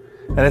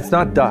 And it's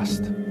not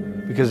dust,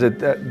 because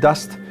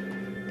dust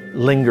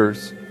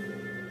lingers.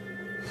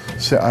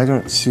 See, I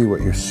don't see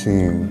what you're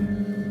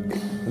seeing.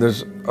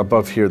 There's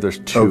above here, there's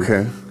 2.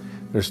 Okay.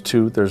 There's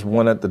 2. There's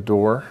one at the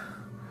door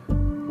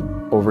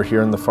over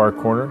here in the far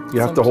corner.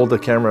 You have to hold the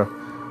camera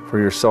for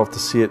yourself to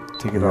see it.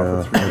 Take it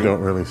off. Yeah, I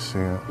don't really see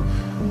it.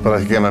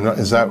 But again, I'm not.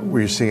 Is that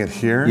where you're seeing it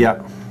here?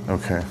 Yeah.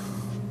 Okay.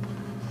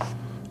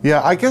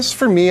 Yeah, I guess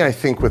for me, I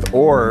think with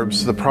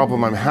orbs, the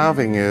problem I'm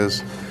having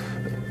is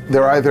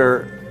they're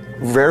either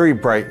very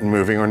bright and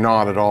moving or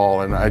not at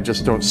all, and I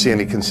just don't see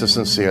any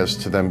consistency as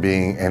to them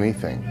being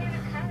anything.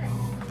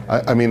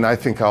 I mean, I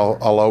think I'll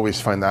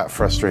always find that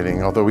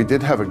frustrating, although we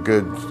did have a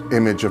good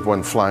image of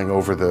one flying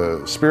over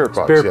the spirit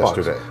box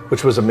yesterday.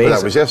 Which was amazing. But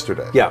that was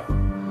yesterday. Yeah.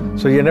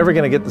 So you're never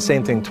going to get the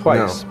same thing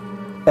twice.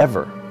 No.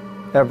 Ever.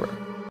 Ever.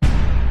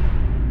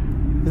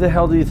 Who the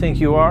hell do you think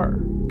you are?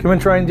 Come and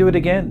try and do it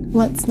again.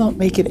 Let's not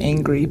make it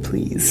angry,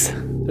 please.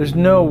 There's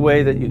no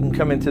way that you can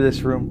come into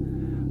this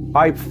room.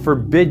 I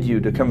forbid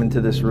you to come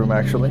into this room,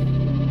 actually.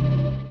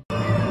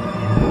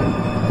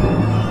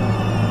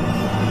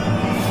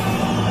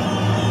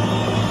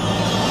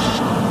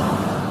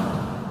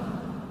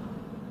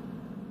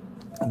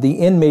 The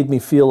inn made me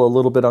feel a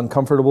little bit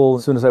uncomfortable.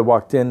 As soon as I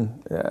walked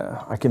in,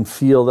 I can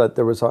feel that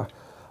there was a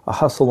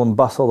hustle and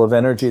bustle of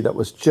energy that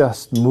was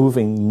just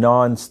moving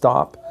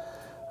non-stop.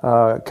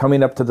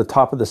 Coming up to the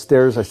top of the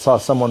stairs, I saw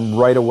someone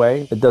right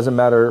away. It doesn't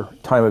matter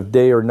time of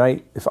day or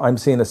night. If I'm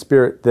seeing a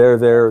spirit, they're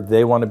there.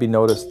 They want to be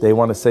noticed. They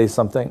want to say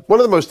something. One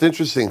of the most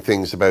interesting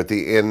things about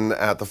the inn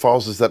at the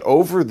Falls is that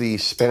over the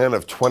span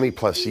of 20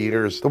 plus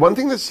years, the one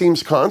thing that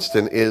seems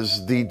constant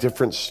is the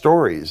different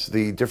stories,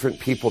 the different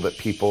people that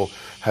people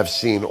have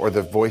seen, or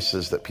the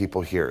voices that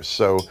people hear.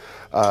 So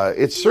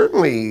it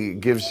certainly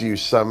gives you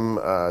some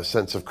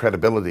sense of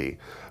credibility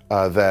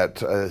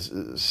that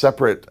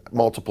separate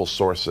multiple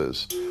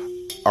sources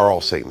are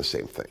all saying the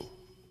same thing.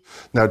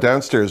 Now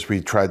downstairs we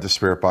tried the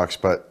spirit box,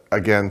 but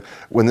again,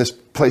 when this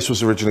place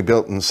was originally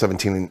built in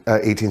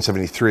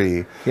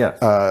 1873,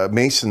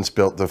 masons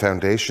built the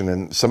foundation,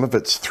 and some of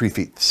it's 3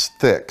 feet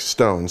thick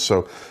stone.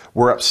 So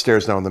we're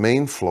upstairs now on the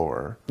main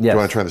floor. Yes. Do you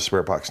want to try the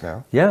spirit box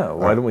now? Yeah,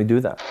 why don't we do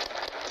that?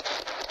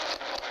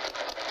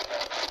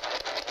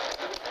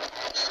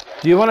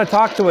 Do you want to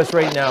talk to us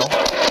right now?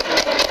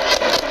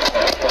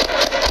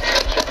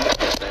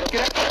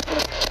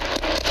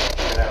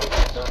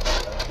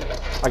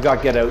 I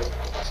got get out.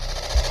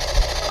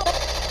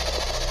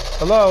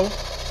 Hello?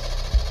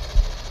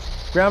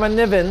 Grandma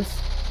Nivens?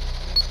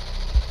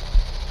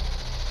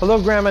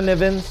 Hello, Grandma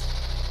Nivens?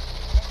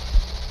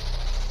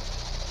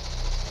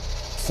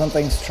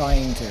 Something's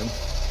trying to,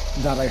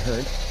 that I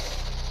heard.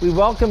 We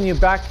welcome you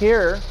back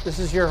here. This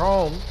is your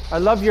home. I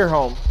love your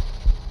home.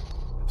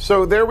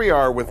 So there we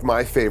are with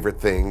my favorite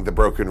thing, the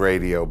broken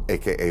radio,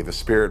 aka the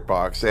spirit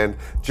box, and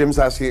Jim's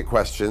asking it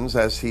questions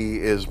as he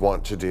is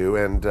wont to do,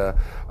 and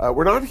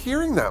we're not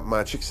hearing that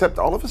much, except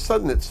all of a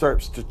sudden it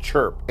starts to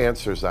chirp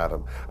answers at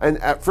him. And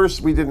at first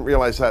we didn't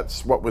realize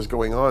that's what was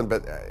going on,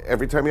 but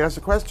every time he asks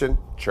a question,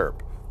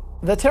 chirp.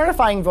 The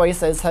terrifying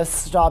voices have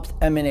stopped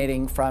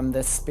emanating from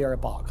this spirit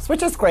box,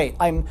 which is great.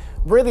 I'm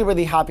really,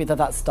 really happy that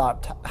that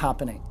stopped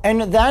happening.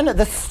 And then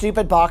the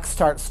stupid box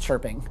starts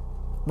chirping.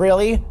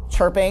 Really?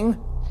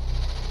 Chirping?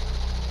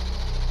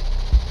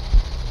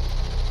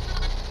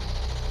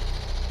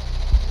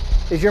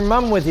 Is your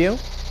mom with you?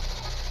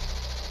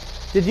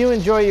 Did you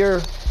enjoy your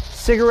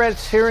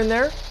cigarettes here and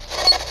there?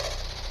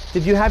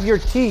 Did you have your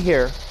tea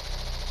here?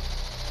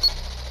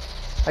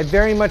 I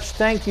very much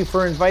thank you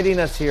for inviting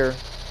us here.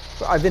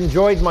 I've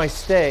enjoyed my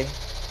stay.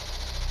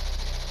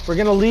 We're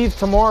going to leave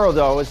tomorrow,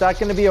 though. Is that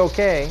going to be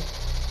okay?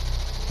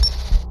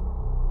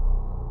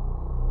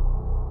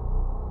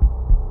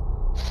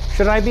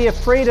 Should I be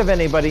afraid of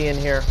anybody in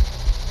here?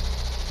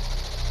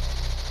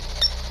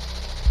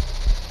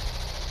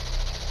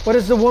 What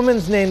is the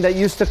woman's name that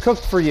used to cook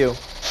for you?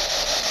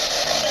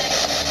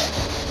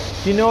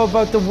 Do you know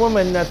about the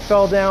woman that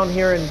fell down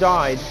here and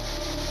died?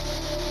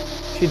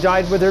 She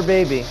died with her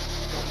baby.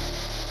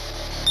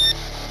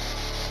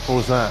 What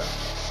was that?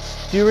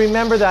 Do you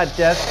remember that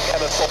death?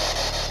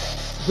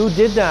 Who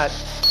did that?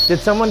 Did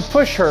someone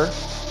push her?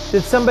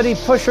 Did somebody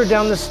push her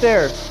down the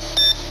stairs?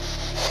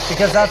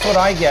 Because that's what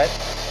I get.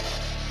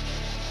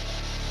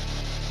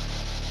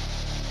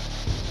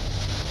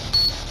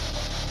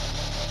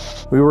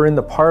 We were in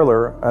the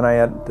parlor, and I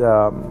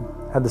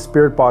had the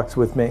spirit box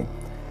with me,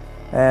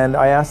 and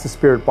I asked the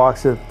spirit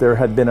box if there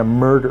had been a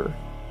murder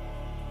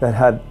that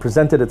had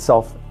presented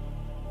itself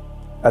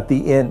at the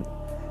inn,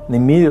 and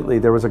immediately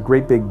there was a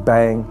great big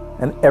bang,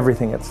 and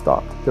everything had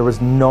stopped. There was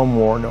no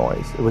more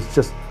noise. It was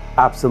just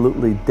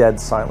absolutely dead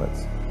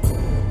silence.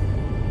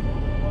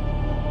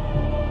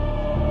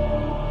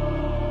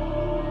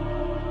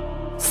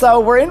 So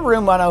we're in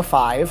room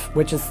 105,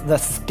 which is the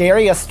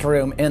scariest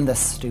room in this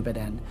stupid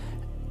inn.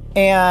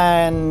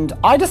 And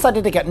I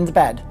decided to get into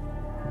bed.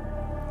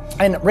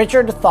 And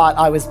Richard thought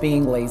I was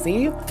being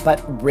lazy,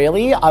 but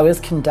really I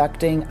was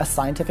conducting a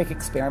scientific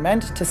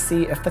experiment to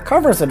see if the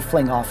covers would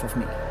fling off of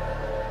me.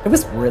 It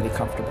was really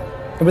comfortable.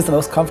 It was the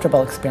most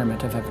comfortable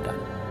experiment I've ever done.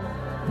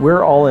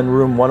 We're all in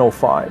room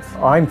 105.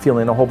 I'm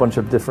feeling a whole bunch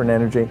of different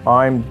energy.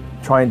 I'm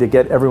trying to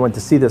get everyone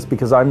to see this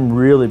because I'm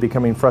really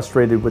becoming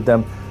frustrated with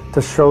them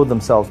to show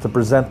themselves, to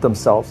present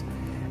themselves.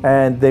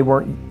 And they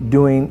weren't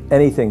doing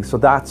anything. So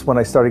that's when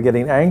I started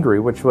getting angry,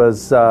 which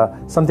was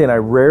something I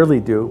rarely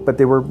do, but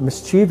they were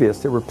mischievous.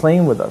 They were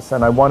playing with us,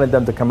 and I wanted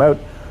them to come out.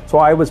 So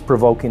I was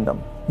provoking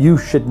them. You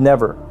should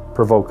never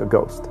provoke a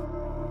ghost.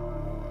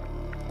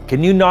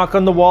 Can you knock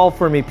on the wall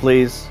for me,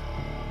 please?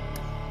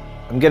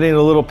 I'm getting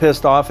a little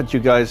pissed off at you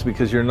guys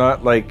because you're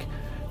not like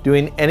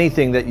doing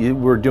anything that you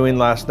were doing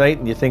last night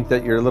and you think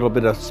that you're a little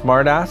bit of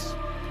smart ass?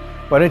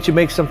 Why don't you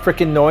make some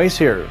freaking noise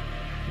here?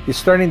 You're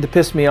starting to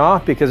piss me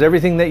off because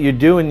everything that you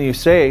do and you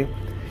say,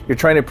 you're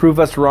trying to prove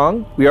us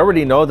wrong. We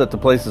already know that the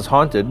place is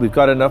haunted. We've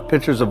got enough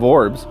pictures of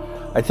orbs.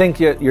 I think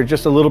you're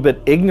just a little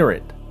bit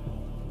ignorant.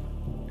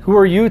 Who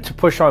are you to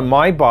push on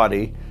my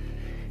body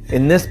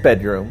in this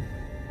bedroom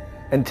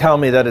and tell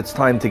me that it's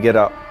time to get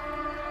up?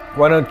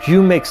 Why don't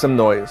you make some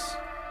noise?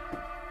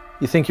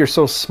 You think you're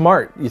so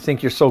smart. You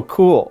think you're so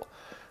cool.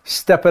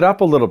 Step it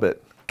up a little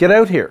bit. Get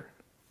out here.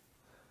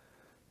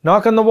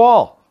 Knock on the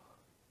wall.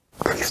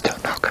 Please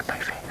don't knock on my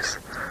face.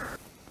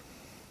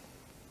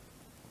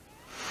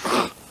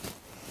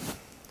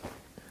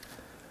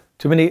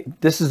 Too many.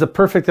 This is the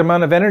perfect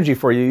amount of energy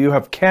for you. You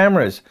have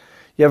cameras.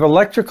 You have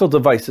electrical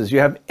devices. You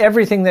have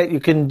everything that you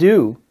can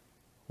do.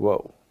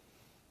 Whoa.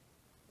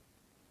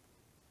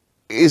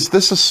 Is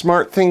this a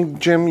smart thing,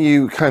 Jim?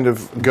 You kind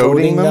of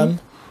goading them?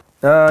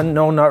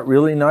 No, not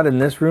really. Not in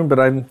this room, but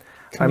I'm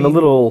a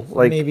little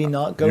like... Maybe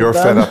not go You're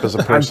down? fed up as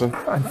a person?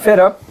 I'm fed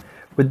up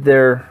with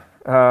their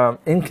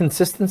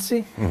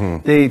inconsistency.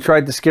 Mm-hmm. They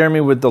tried to scare me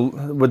with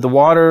the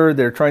water.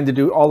 They're trying to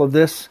do all of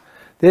this.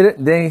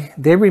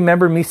 They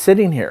remember me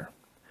sitting here.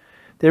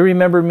 They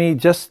remember me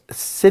just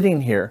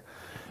sitting here,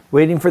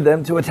 waiting for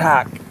them to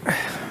attack.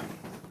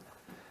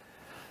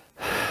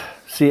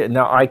 See,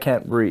 now I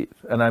can't breathe,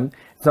 and I'm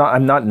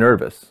not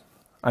nervous.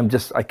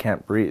 I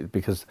can't breathe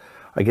because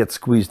I get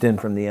squeezed in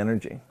from the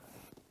energy.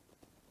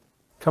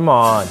 Come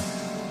on.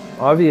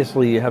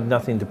 Obviously, you have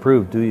nothing to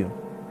prove, do you?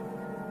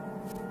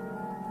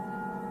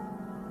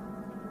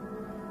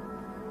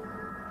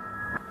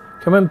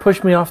 Come and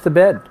push me off the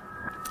bed.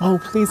 Oh,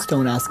 please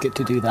don't ask it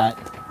to do that.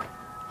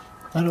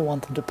 I don't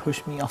want them to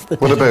push me off the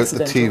bed. What about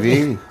the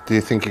accidentally. TV? Do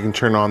you think you can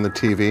turn on the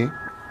TV?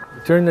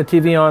 Turned the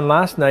TV on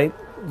last night.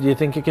 Do you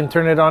think you can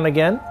turn it on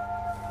again?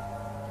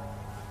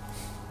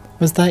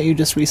 Was that you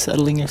just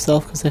resettling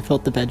yourself? Because I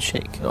felt the bed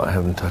shake. No, I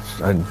haven't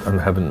touched. I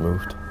haven't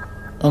moved.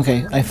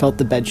 Okay, I felt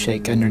the bed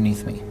shake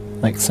underneath me.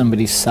 Like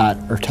somebody sat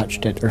or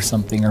touched it or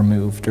something or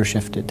moved or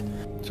shifted.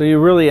 So you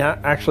really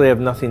actually have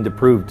nothing to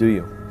prove, do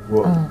you?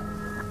 Whoa.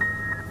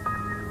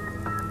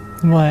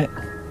 What?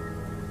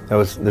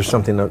 There's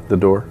something at the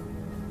door.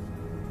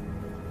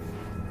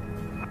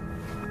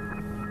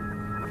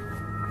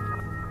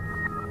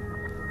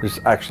 There's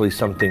actually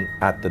something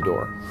at the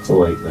door. The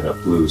light lit up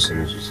blue as soon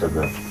as you said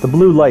that. The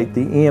blue light,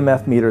 the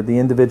EMF meter, the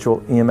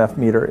individual EMF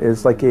meter,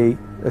 is like a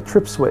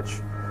trip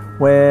switch.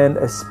 When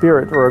a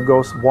spirit or a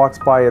ghost walks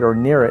by it or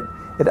near it,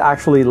 it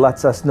actually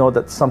lets us know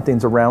that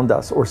something's around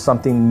us or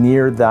something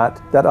near that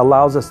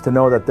allows us to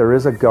know that there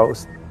is a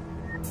ghost.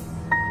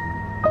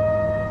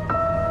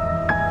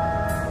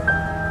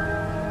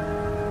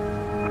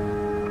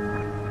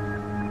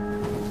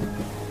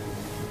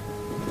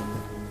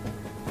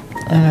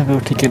 I'm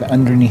about to get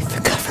underneath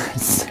the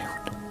covers soon.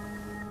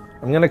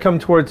 I'm going to come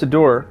towards the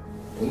door.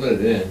 We'll let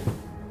it in.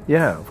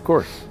 Yeah, of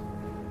course.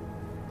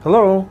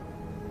 Hello?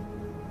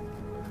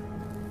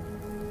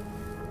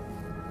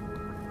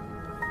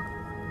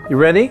 You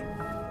ready?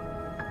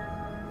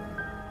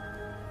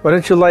 Why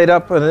don't you light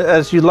up, and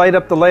as you light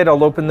up the light,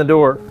 I'll open the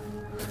door.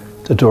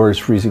 The door is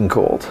freezing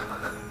cold.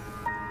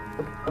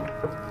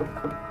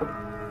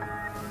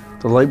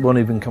 The light won't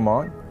even come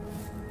on.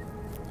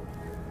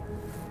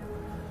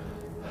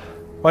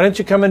 Why don't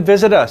you come and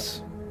visit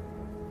us?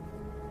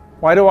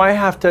 Why do I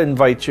have to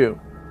invite you?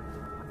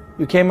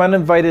 You came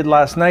uninvited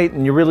last night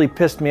and you really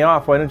pissed me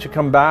off. Why don't you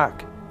come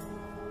back?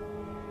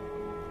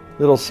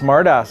 Little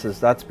smartasses,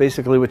 that's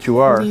basically what you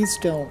are. Please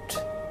don't.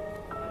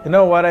 You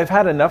know what? I've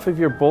had enough of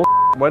your bull.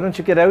 Why don't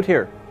you get out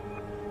here?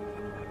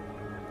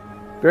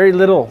 Very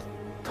little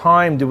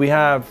time do we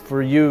have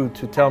for you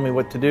to tell me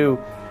what to do,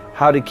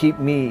 how to keep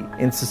me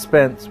in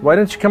suspense. Why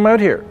don't you come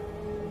out here?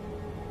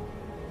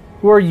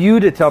 Who are you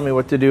to tell me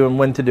what to do and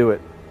when to do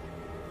it?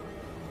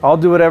 I'll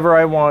do whatever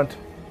I want.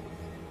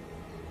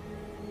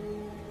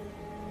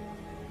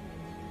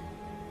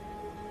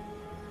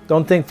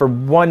 Don't think for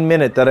 1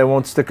 minute that I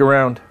won't stick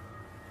around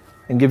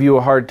and give you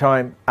a hard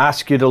time,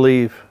 ask you to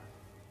leave.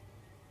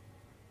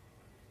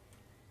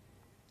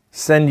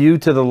 Send you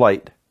to the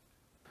light.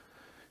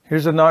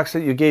 Here's the knocks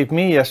that you gave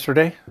me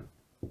yesterday.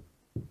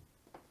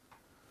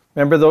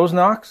 Remember those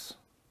knocks?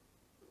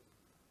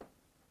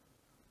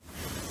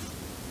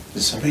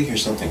 Did somebody hear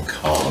something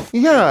cough?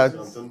 Yeah.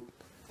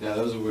 Yeah,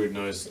 that was a weird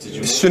noise. Did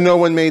you? So no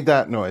one made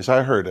that noise.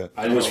 I heard it.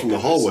 It was from the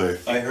hallway.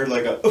 I heard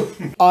like a.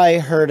 I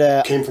heard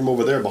a... Came from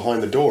over there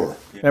behind the door.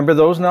 Remember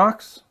those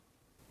knocks?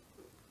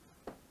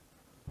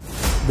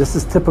 This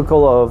is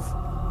typical of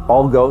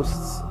all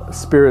ghosts,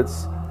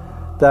 spirits,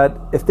 that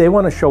if they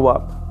want to show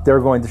up, they're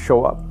going to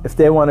show up. If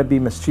they want to be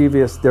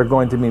mischievous, they're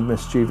going to be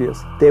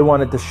mischievous. They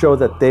wanted to show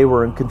that they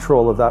were in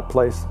control of that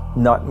place,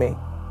 not me.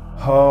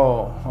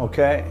 Oh,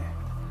 okay.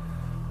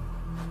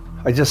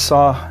 I just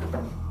saw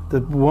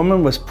the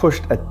woman was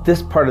pushed at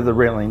this part of the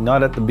railing,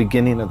 not at the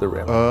beginning of the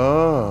railing.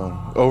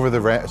 Oh, over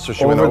the so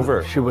she went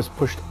over. She was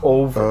pushed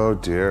over. Oh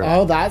dear.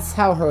 Oh, that's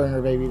how her and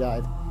her baby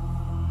died.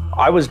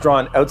 I was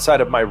drawn outside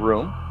of my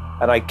room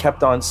and I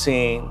kept on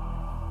seeing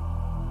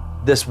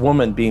this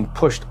woman being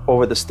pushed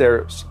over the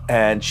stairs,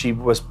 and she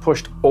was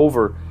pushed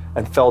over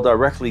and fell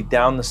directly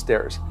down the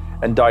stairs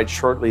and died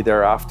shortly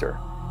thereafter.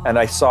 And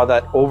I saw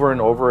that over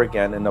and over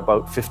again in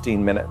about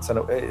 15 minutes, and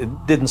it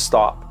didn't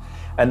stop.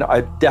 And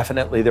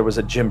there was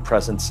a Jim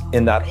presence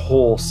in that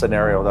whole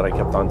scenario that I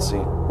kept on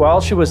seeing.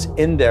 While she was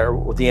in there,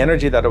 the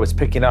energy that I was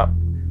picking up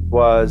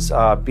was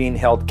being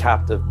held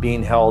captive,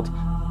 being held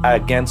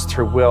against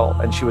her will.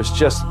 And she was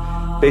just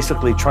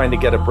basically trying to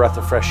get a breath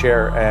of fresh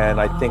air. And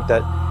I think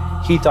that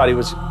he thought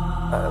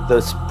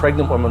this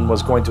pregnant woman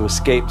was going to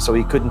escape, so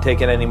he couldn't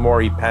take it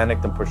anymore. He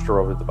panicked and pushed her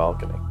over the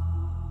balcony.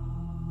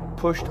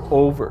 Pushed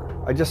over.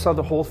 I just saw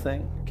the whole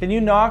thing. Can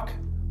you knock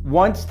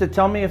once to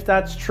tell me if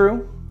that's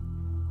true?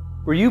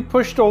 Were you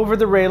pushed over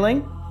the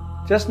railing?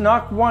 Just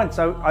knock once.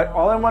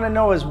 All I want to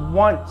know is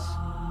once.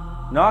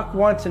 Knock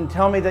once and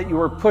tell me that you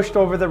were pushed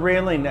over the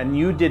railing and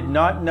you did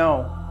not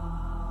know.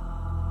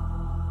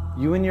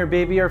 You and your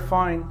baby are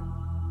fine.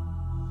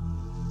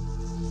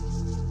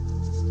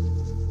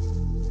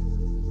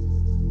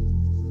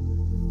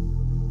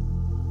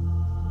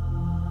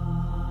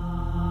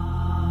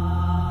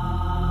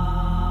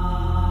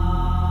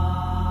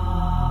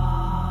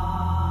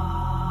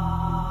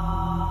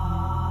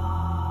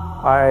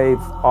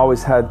 I've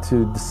always had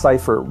to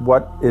decipher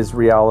what is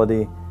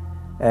reality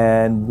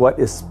and what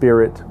is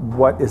spirit,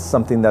 what is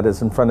something that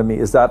is in front of me.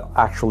 Is that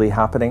actually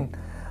happening?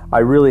 I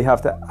really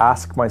have to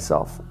ask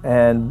myself.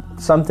 And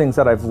some things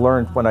that I've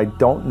learned when I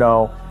don't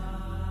know,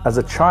 as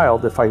a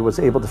child, if I was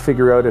able to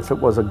figure out if it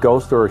was a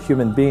ghost or a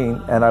human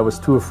being and I was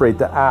too afraid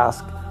to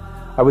ask,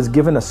 I was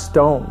given a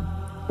stone.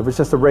 It was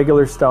just a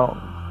regular stone.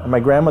 And my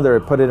grandmother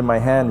had put it in my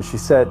hand and she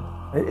said,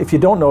 if you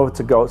don't know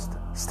it's a ghost,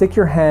 stick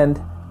your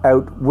hand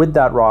out with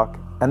that rock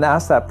and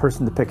ask that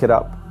person to pick it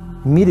up.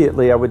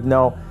 Immediately I would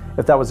know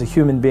if that was a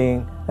human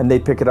being and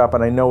they'd pick it up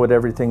and I know would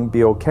everything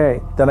be okay.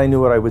 Then I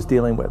knew what I was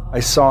dealing with. I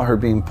saw her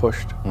being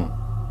pushed.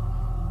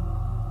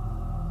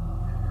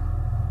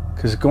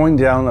 Because going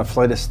down a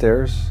flight of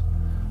stairs,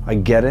 I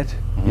get it.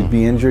 You'd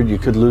be injured, you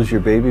could lose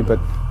your baby, but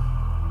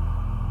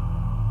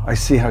I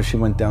see how she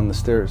went down the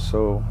stairs.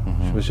 So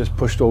she was just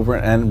pushed over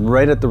and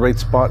right at the right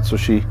spot, so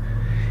she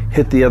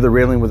hit the other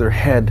railing with her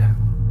head.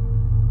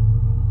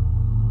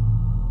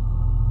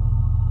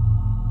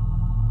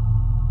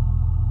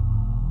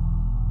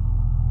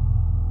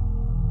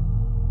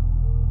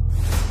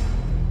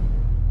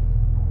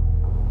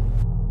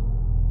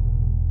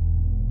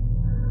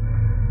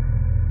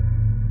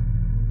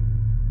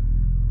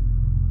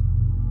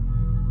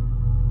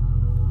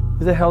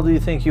 Who the hell do you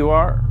think you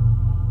are?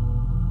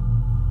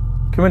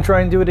 Come and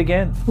try and do it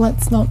again.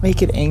 Let's not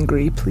make it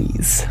angry,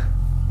 please.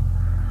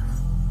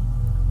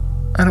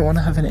 I don't want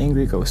to have an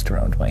angry ghost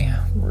around my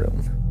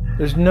room.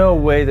 There's no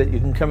way that you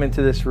can come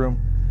into this room.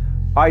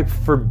 I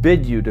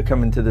forbid you to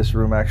come into this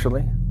room,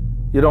 actually.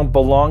 You don't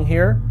belong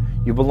here.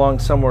 You belong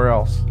somewhere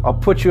else. I'll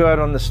put you out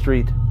on the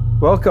street.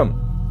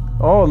 Welcome.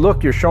 Oh,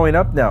 look, you're showing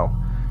up now.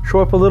 Show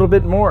up a little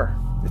bit more.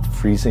 It's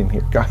freezing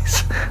here,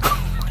 guys.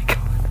 Oh my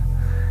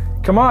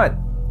God. Come on.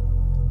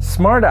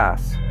 Smart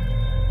ass.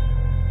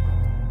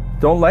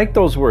 Don't like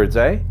those words,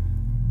 eh?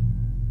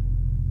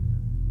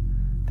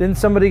 Didn't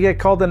somebody get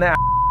called an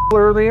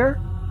earlier?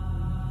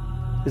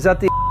 Is that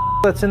the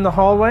that's in the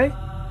hallway?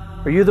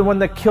 Are you the one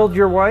that killed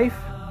your wife?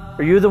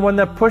 Are you the one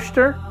that pushed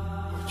her?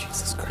 Oh,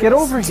 Jesus Christ. Get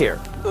over here.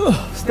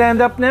 Ugh.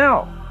 Stand up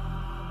now.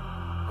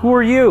 Who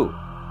are you?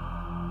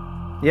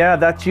 Yeah,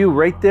 that's you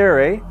right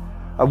there, eh?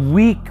 A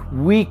weak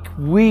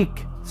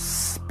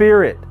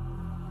spirit.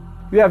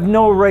 You have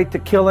no right to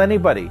kill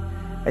anybody.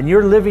 And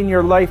you're living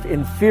your life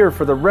in fear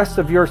for the rest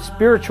of your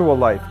spiritual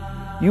life.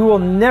 You will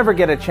never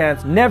get a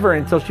chance, never,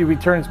 until she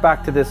returns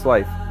back to this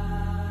life.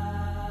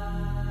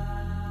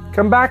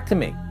 Come back to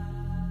me.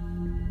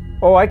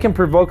 Oh, I can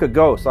provoke a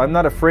ghost. I'm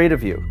not afraid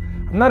of you.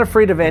 I'm not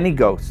afraid of any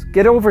ghosts.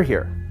 Get over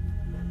here.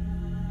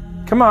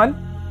 Come on.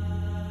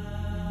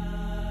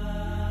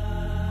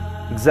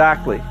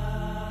 Exactly.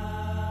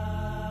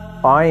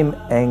 I'm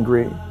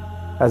angry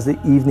as the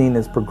evening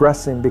is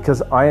progressing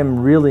because I am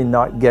really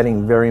not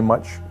getting very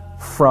much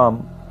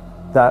from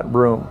that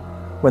room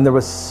when there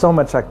was so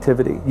much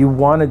activity. You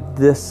wanted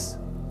this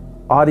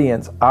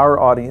audience, our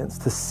audience,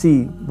 to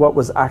see what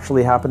was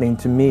actually happening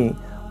to me,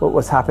 what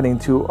was happening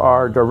to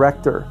our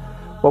director,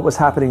 what was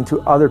happening to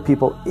other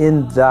people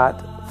in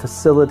that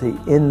facility,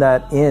 in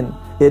that inn.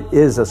 It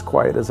is as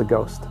quiet as a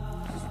ghost.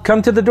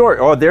 Come to the door.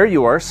 Oh, there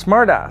you are.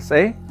 Smart ass,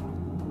 eh?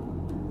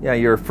 Yeah,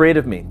 you're afraid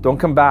of me. Don't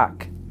come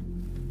back.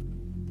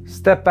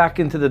 Step back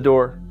into the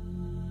door.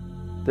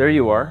 There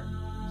you are.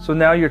 So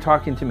now you're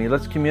talking to me.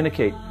 Let's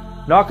communicate.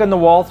 Knock on the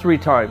wall 3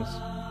 times.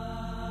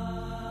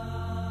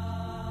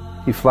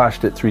 He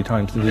flashed it 3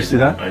 times. Did you see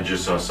that? I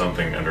just saw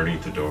something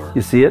underneath the door.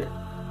 You see it?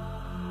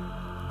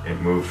 It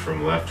moved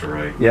from left to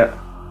right. Yeah.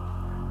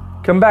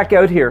 Come back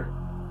out here.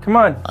 Come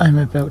on. I'm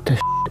about to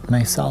shit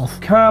myself.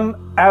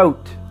 Come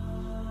out.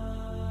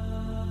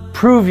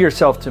 Prove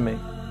yourself to me.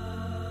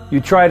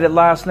 You tried it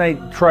last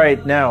night. Try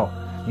it now.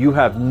 You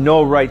have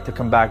no right to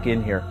come back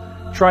in here.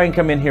 Try and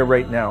come in here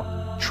right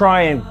now.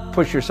 Try and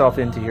push yourself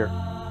into here.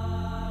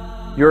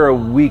 You're a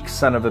weak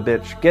son of a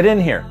bitch. Get in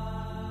here.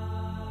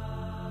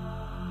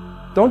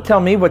 Don't tell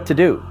me what to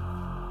do.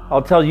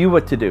 I'll tell you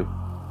what to do.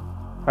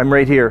 I'm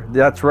right here.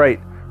 That's right.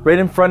 Right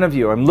in front of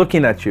you. I'm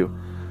looking at you.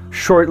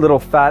 Short little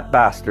fat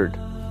bastard.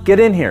 Get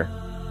in here.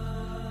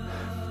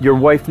 Your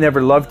wife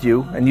never loved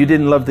you, and you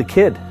didn't love the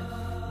kid.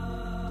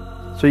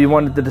 So you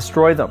wanted to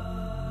destroy them.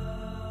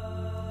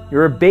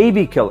 You're a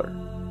baby killer.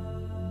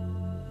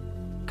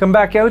 Come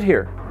back out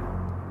here.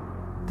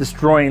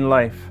 Destroying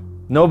life.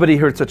 Nobody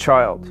hurts a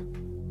child.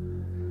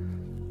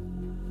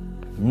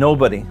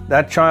 Nobody.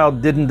 That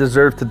child didn't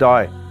deserve to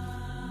die.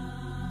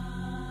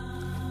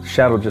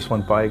 Shadow just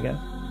went by again.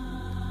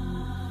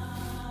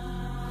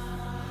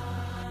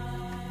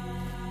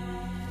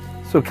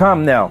 So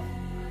come now.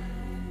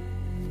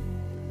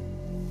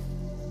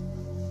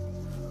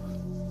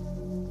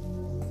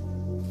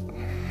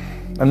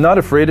 I'm not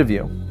afraid of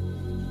you.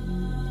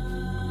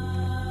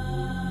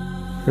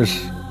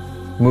 There's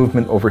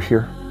movement over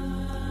here.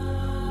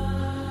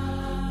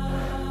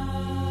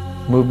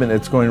 Movement,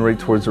 it's going right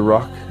towards the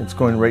rock. It's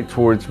going right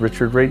towards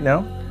Richard right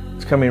now.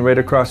 It's coming right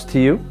across to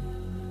you.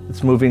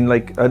 It's moving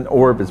like an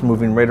orb. It's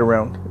moving right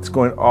around. It's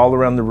going all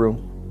around the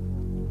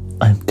room.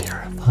 I'm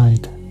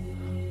terrified.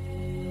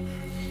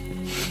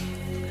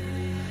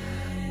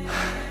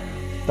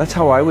 That's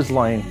how I was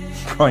lying,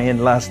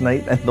 Brian, last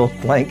night, and those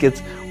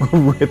blankets were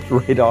ripped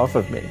right off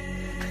of me.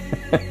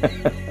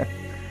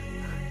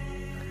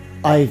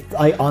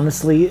 I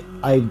honestly,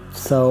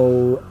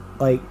 so,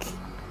 like...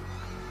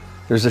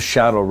 There's a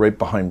shadow right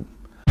behind.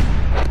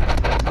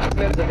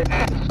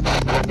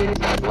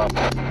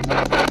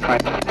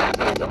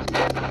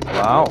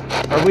 Wow.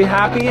 Are we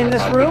happy in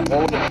this room?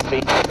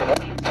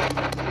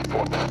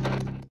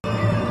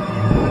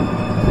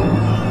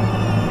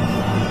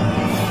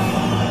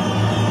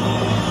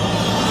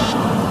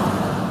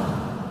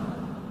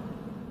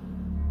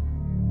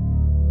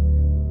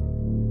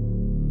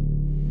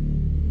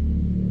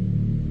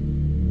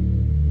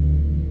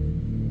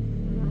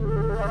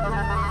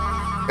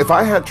 If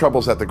I had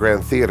troubles at the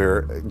Grand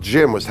Theater,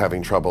 Jim was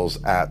having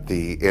troubles at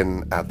the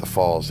Inn at the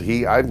Falls.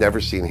 I've never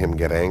seen him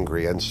get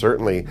angry, and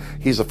certainly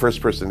he's the first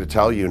person to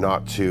tell you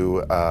not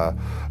to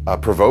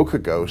provoke a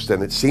ghost.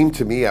 And it seemed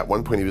to me at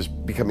one point he was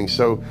becoming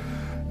so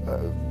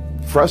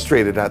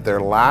frustrated at their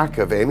lack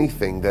of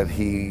anything that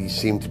he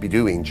seemed to be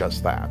doing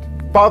just that.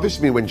 Bothers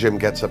me when Jim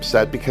gets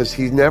upset because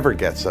he never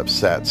gets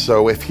upset.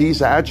 So if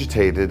he's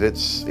agitated,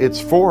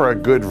 it's for a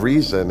good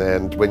reason,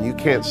 and when you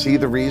can't see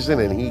the reason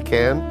and he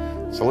can,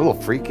 it's a little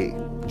freaky.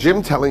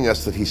 Jim telling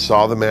us that he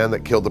saw the man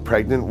that killed the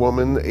pregnant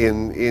woman,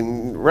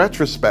 in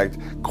retrospect,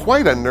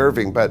 quite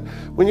unnerving, but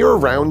when you're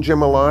around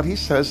Jim a lot, he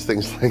says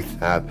things like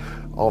that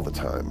all the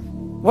time.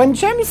 When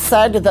Jim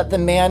said that the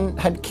man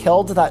had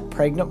killed that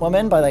pregnant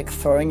woman by like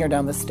throwing her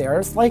down the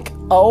stairs, like,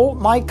 oh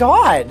my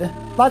God,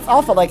 that's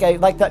awful. Like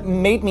that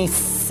made me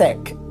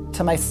sick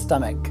to my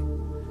stomach.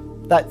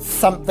 That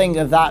something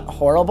that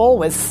horrible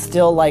was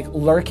still like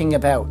lurking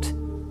about.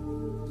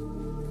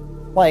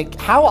 Like,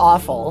 how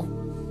awful.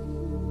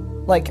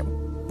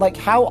 Like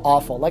how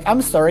awful. Like,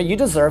 I'm sorry, you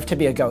deserve to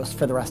be a ghost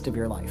for the rest of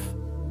your life.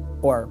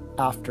 Or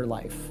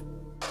afterlife.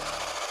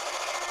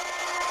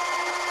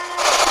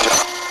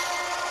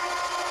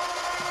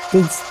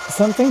 Did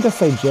something just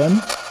say Jim?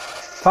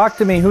 Talk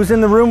to me. Who's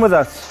in the room with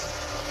us?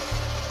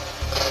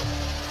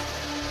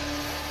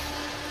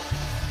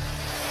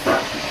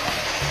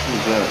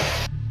 Who's that?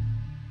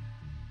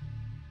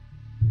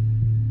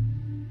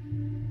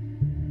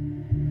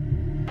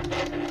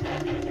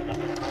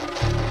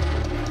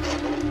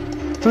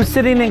 Who's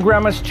sitting in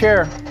Grandma's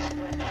chair?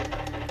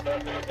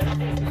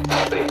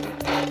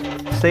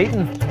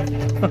 Satan.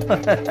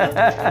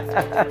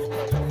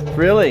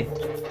 Really?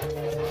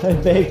 I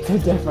beg to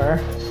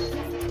differ.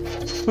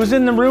 Who's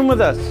in the room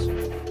with us?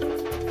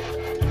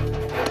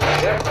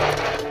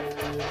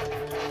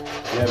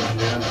 Yeah,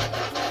 Jim.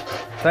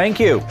 Thank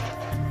you.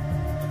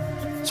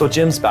 So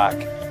Jim's back.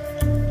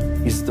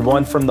 He's the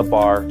one from the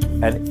bar,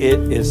 and it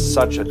is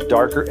such a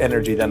darker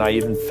energy than I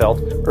even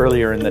felt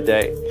earlier in the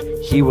day.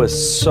 He was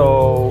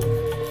so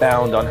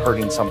bound on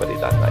hurting somebody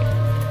that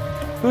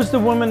night. Who's the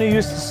woman who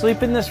used to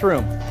sleep in this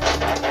room?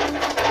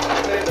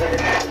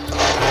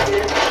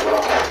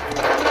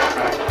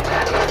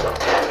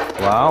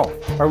 Wow.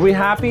 Are we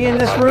happy in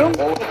this room?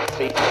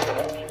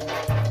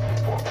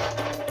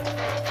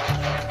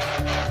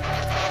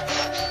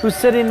 Who's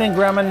sitting in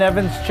Grandma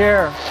Nevin's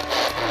chair?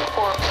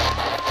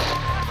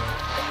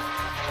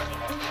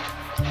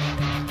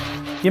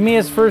 Give me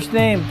his first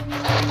name.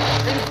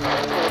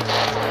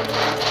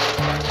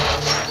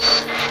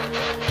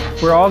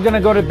 We're all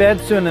gonna go to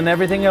bed soon and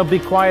everything will be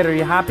quiet. Are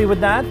you happy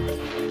with that?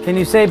 Can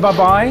you say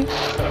bye-bye?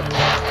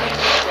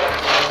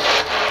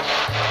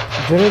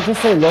 Did it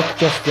just say, look,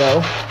 just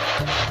go?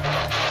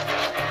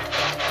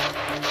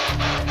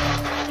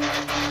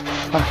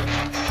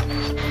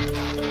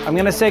 I'm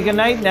gonna say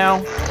goodnight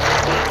now.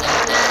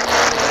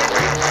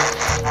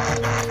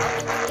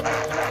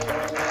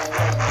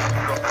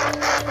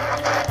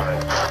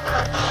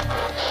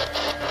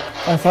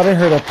 I thought I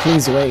heard a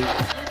please wait.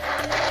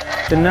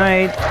 Good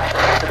night.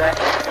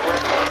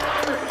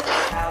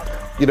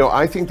 You know,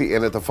 I think the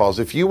Inn at the Falls,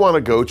 if you want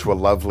to go to a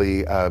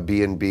lovely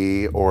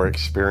B&B or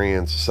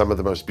experience some of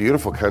the most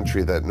beautiful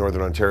country that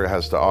Northern Ontario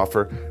has to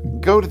offer,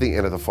 go to the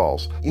Inn at the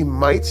Falls. You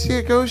might see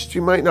a ghost,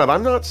 you might not.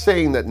 I'm not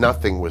saying that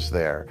nothing was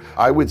there.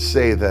 I would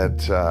say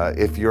that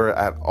if you're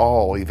at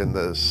all, even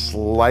the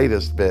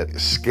slightest bit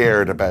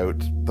scared about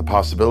the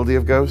possibility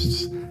of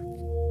ghosts,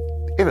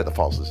 Inn at the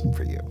Falls isn't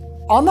for you.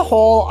 On the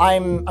whole,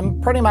 I'm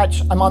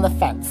on the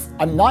fence.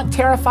 I'm not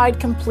terrified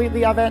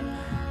completely of it,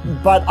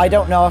 but I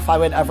don't know if I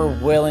would ever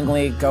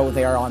willingly go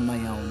there on my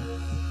own.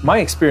 My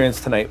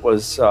experience tonight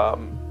was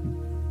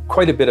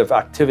quite a bit of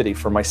activity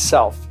for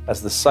myself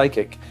as the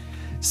psychic,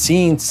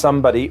 seeing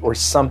somebody or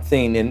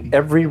something in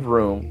every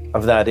room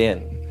of that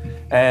inn.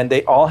 And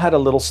they all had a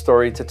little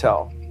story to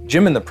tell.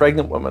 Jim and the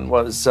pregnant woman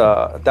was,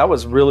 that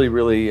was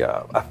really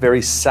a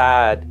very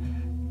sad,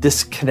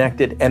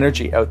 disconnected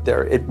energy out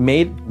there. It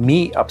made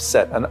me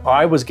upset, and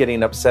I was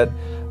getting upset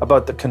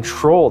about the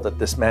control that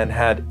this man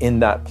had in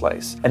that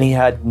place. And he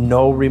had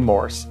no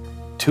remorse.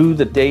 To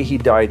the day he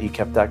died, he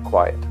kept that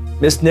quiet.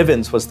 Miss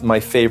Nivens was my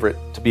favorite,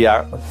 to be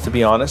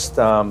honest.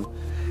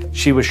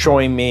 She was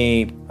showing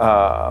me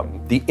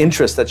the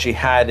interest that she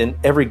had in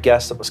every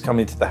guest that was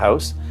coming to the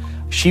house.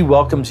 She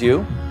welcomes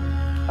you,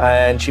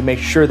 and she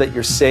makes sure that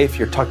you're safe,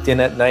 you're tucked in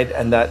at night,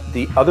 and that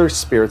the other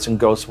spirits and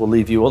ghosts will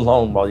leave you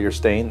alone while you're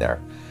staying there.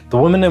 The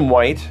woman in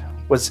white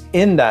was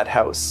in that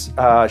house.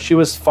 She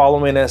was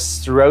following us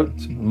throughout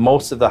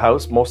most of the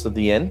house, most of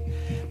the inn.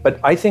 But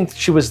I think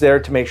she was there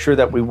to make sure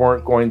that we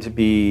weren't going to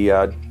be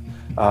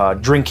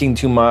drinking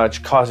too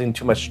much, causing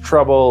too much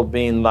trouble,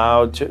 being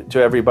loud to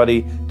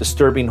everybody,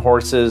 disturbing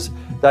horses,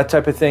 that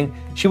type of thing.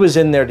 She was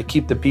in there to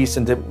keep the peace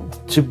and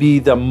to be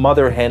the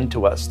mother hen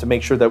to us, to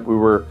make sure that we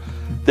were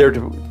there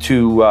to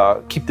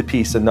keep the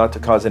peace and not to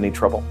cause any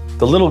trouble.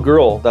 The little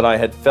girl that I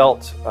had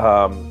felt,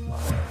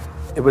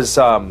 it was,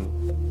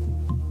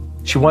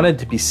 she wanted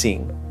to be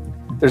seen.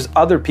 There's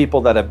other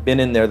people that have been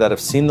in there that have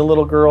seen the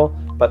little girl,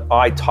 but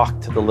I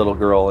talked to the little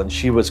girl and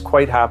she was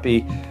quite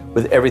happy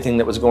with everything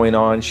that was going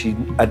on. She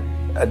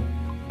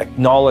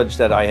acknowledged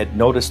that I had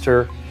noticed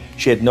her.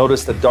 She had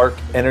noticed the dark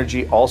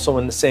energy also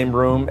in the same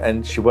room,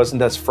 and she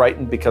wasn't as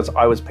frightened because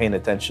I was paying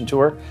attention to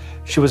her.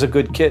 She was a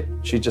good kid.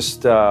 She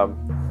just,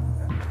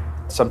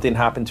 something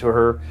happened to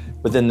her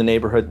within the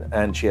neighborhood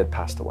and she had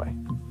passed away.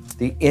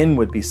 The inn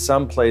would be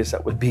some place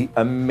that would be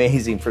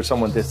amazing for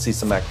someone to see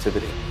some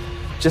activity.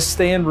 Just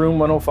stay in room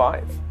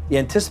 105. The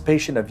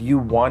anticipation of you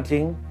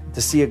wanting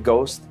to see a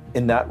ghost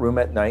in that room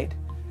at night,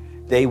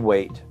 they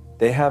wait.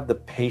 They have the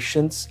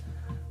patience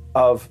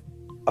of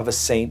a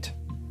saint,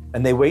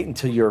 and they wait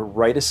until you're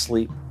right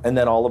asleep, and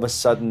then all of a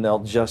sudden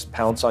they'll just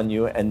pounce on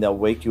you and they'll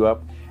wake you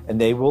up,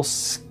 and they will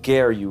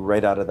scare you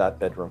right out of that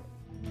bedroom.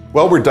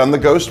 Well, we're done the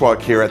ghost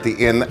walk here at the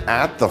Inn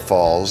at the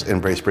Falls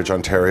in Bracebridge,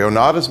 Ontario.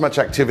 Not as much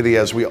activity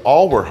as we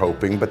all were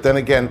hoping, but then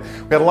again,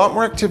 we had a lot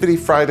more activity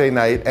Friday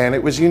night, and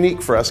it was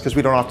unique for us because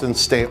we don't often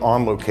stay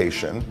on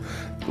location.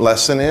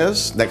 Lesson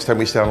is, next time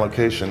we stay on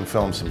location,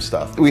 film some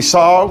stuff. We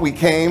saw, we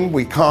came,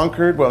 we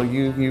conquered. Well,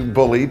 you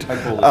bullied. I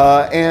bullied.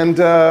 And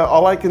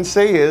all I can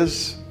say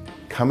is,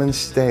 come and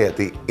stay at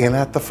the Inn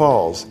at the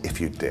Falls if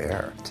you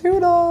dare.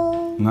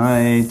 Toodles.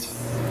 Night.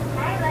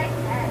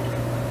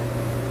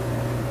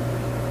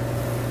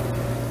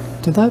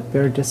 Did that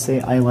bear just say,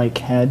 I like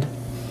head?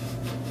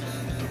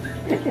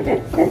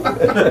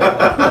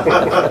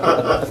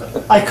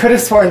 I could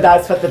have sworn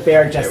that's what the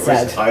bear just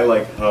said. I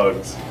like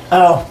hugs.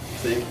 Oh.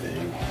 Same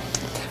thing.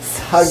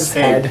 Hugs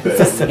head. It's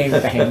the same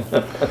thing.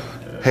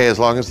 Hey, as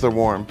long as they're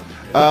warm.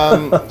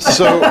 Holy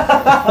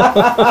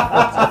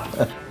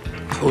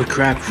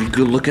crap, if you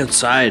go look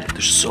outside,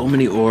 there's so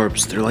many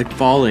orbs. They're like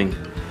falling.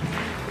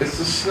 It's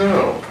the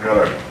snow. I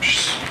gotta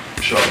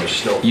show them the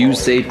snow. You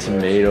say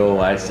tomato,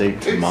 I say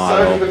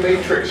tomato. It's the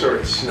Matrix or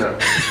it's snow.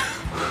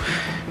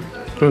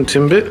 Want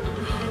Timbit?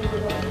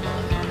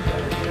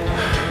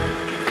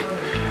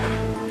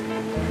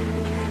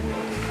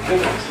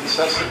 It's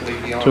incessantly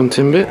beyond. Do you want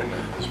Timbit?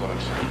 Is what I'm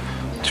saying.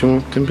 Do you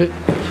want Timbit?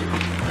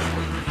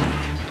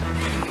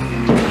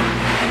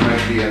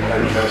 Might be at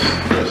best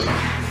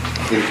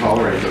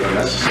intolerant but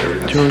unnecessary.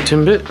 Do you want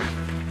Timbit?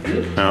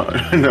 No,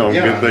 I'm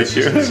Yeah, good, thank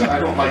you. I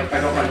don't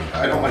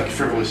like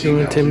frivolous Do you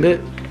want emails. Timbit?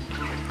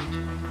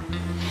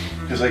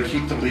 Because I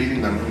keep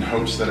deleting them in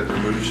hopes that it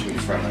removes me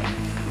from it.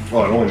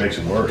 Oh, it only makes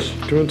it worse.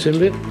 Do you want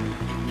Timbit?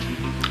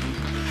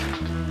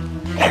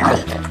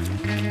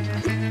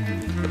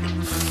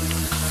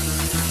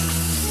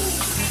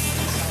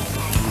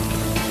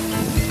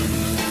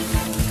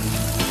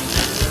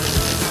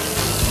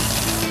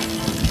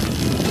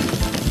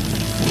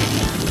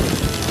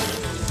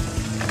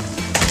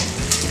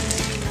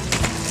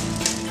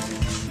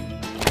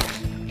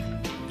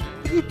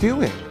 What are you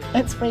doing?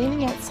 It's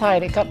raining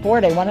outside. It got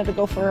bored. I wanted to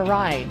go for a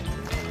ride.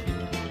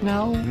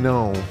 No?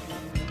 No.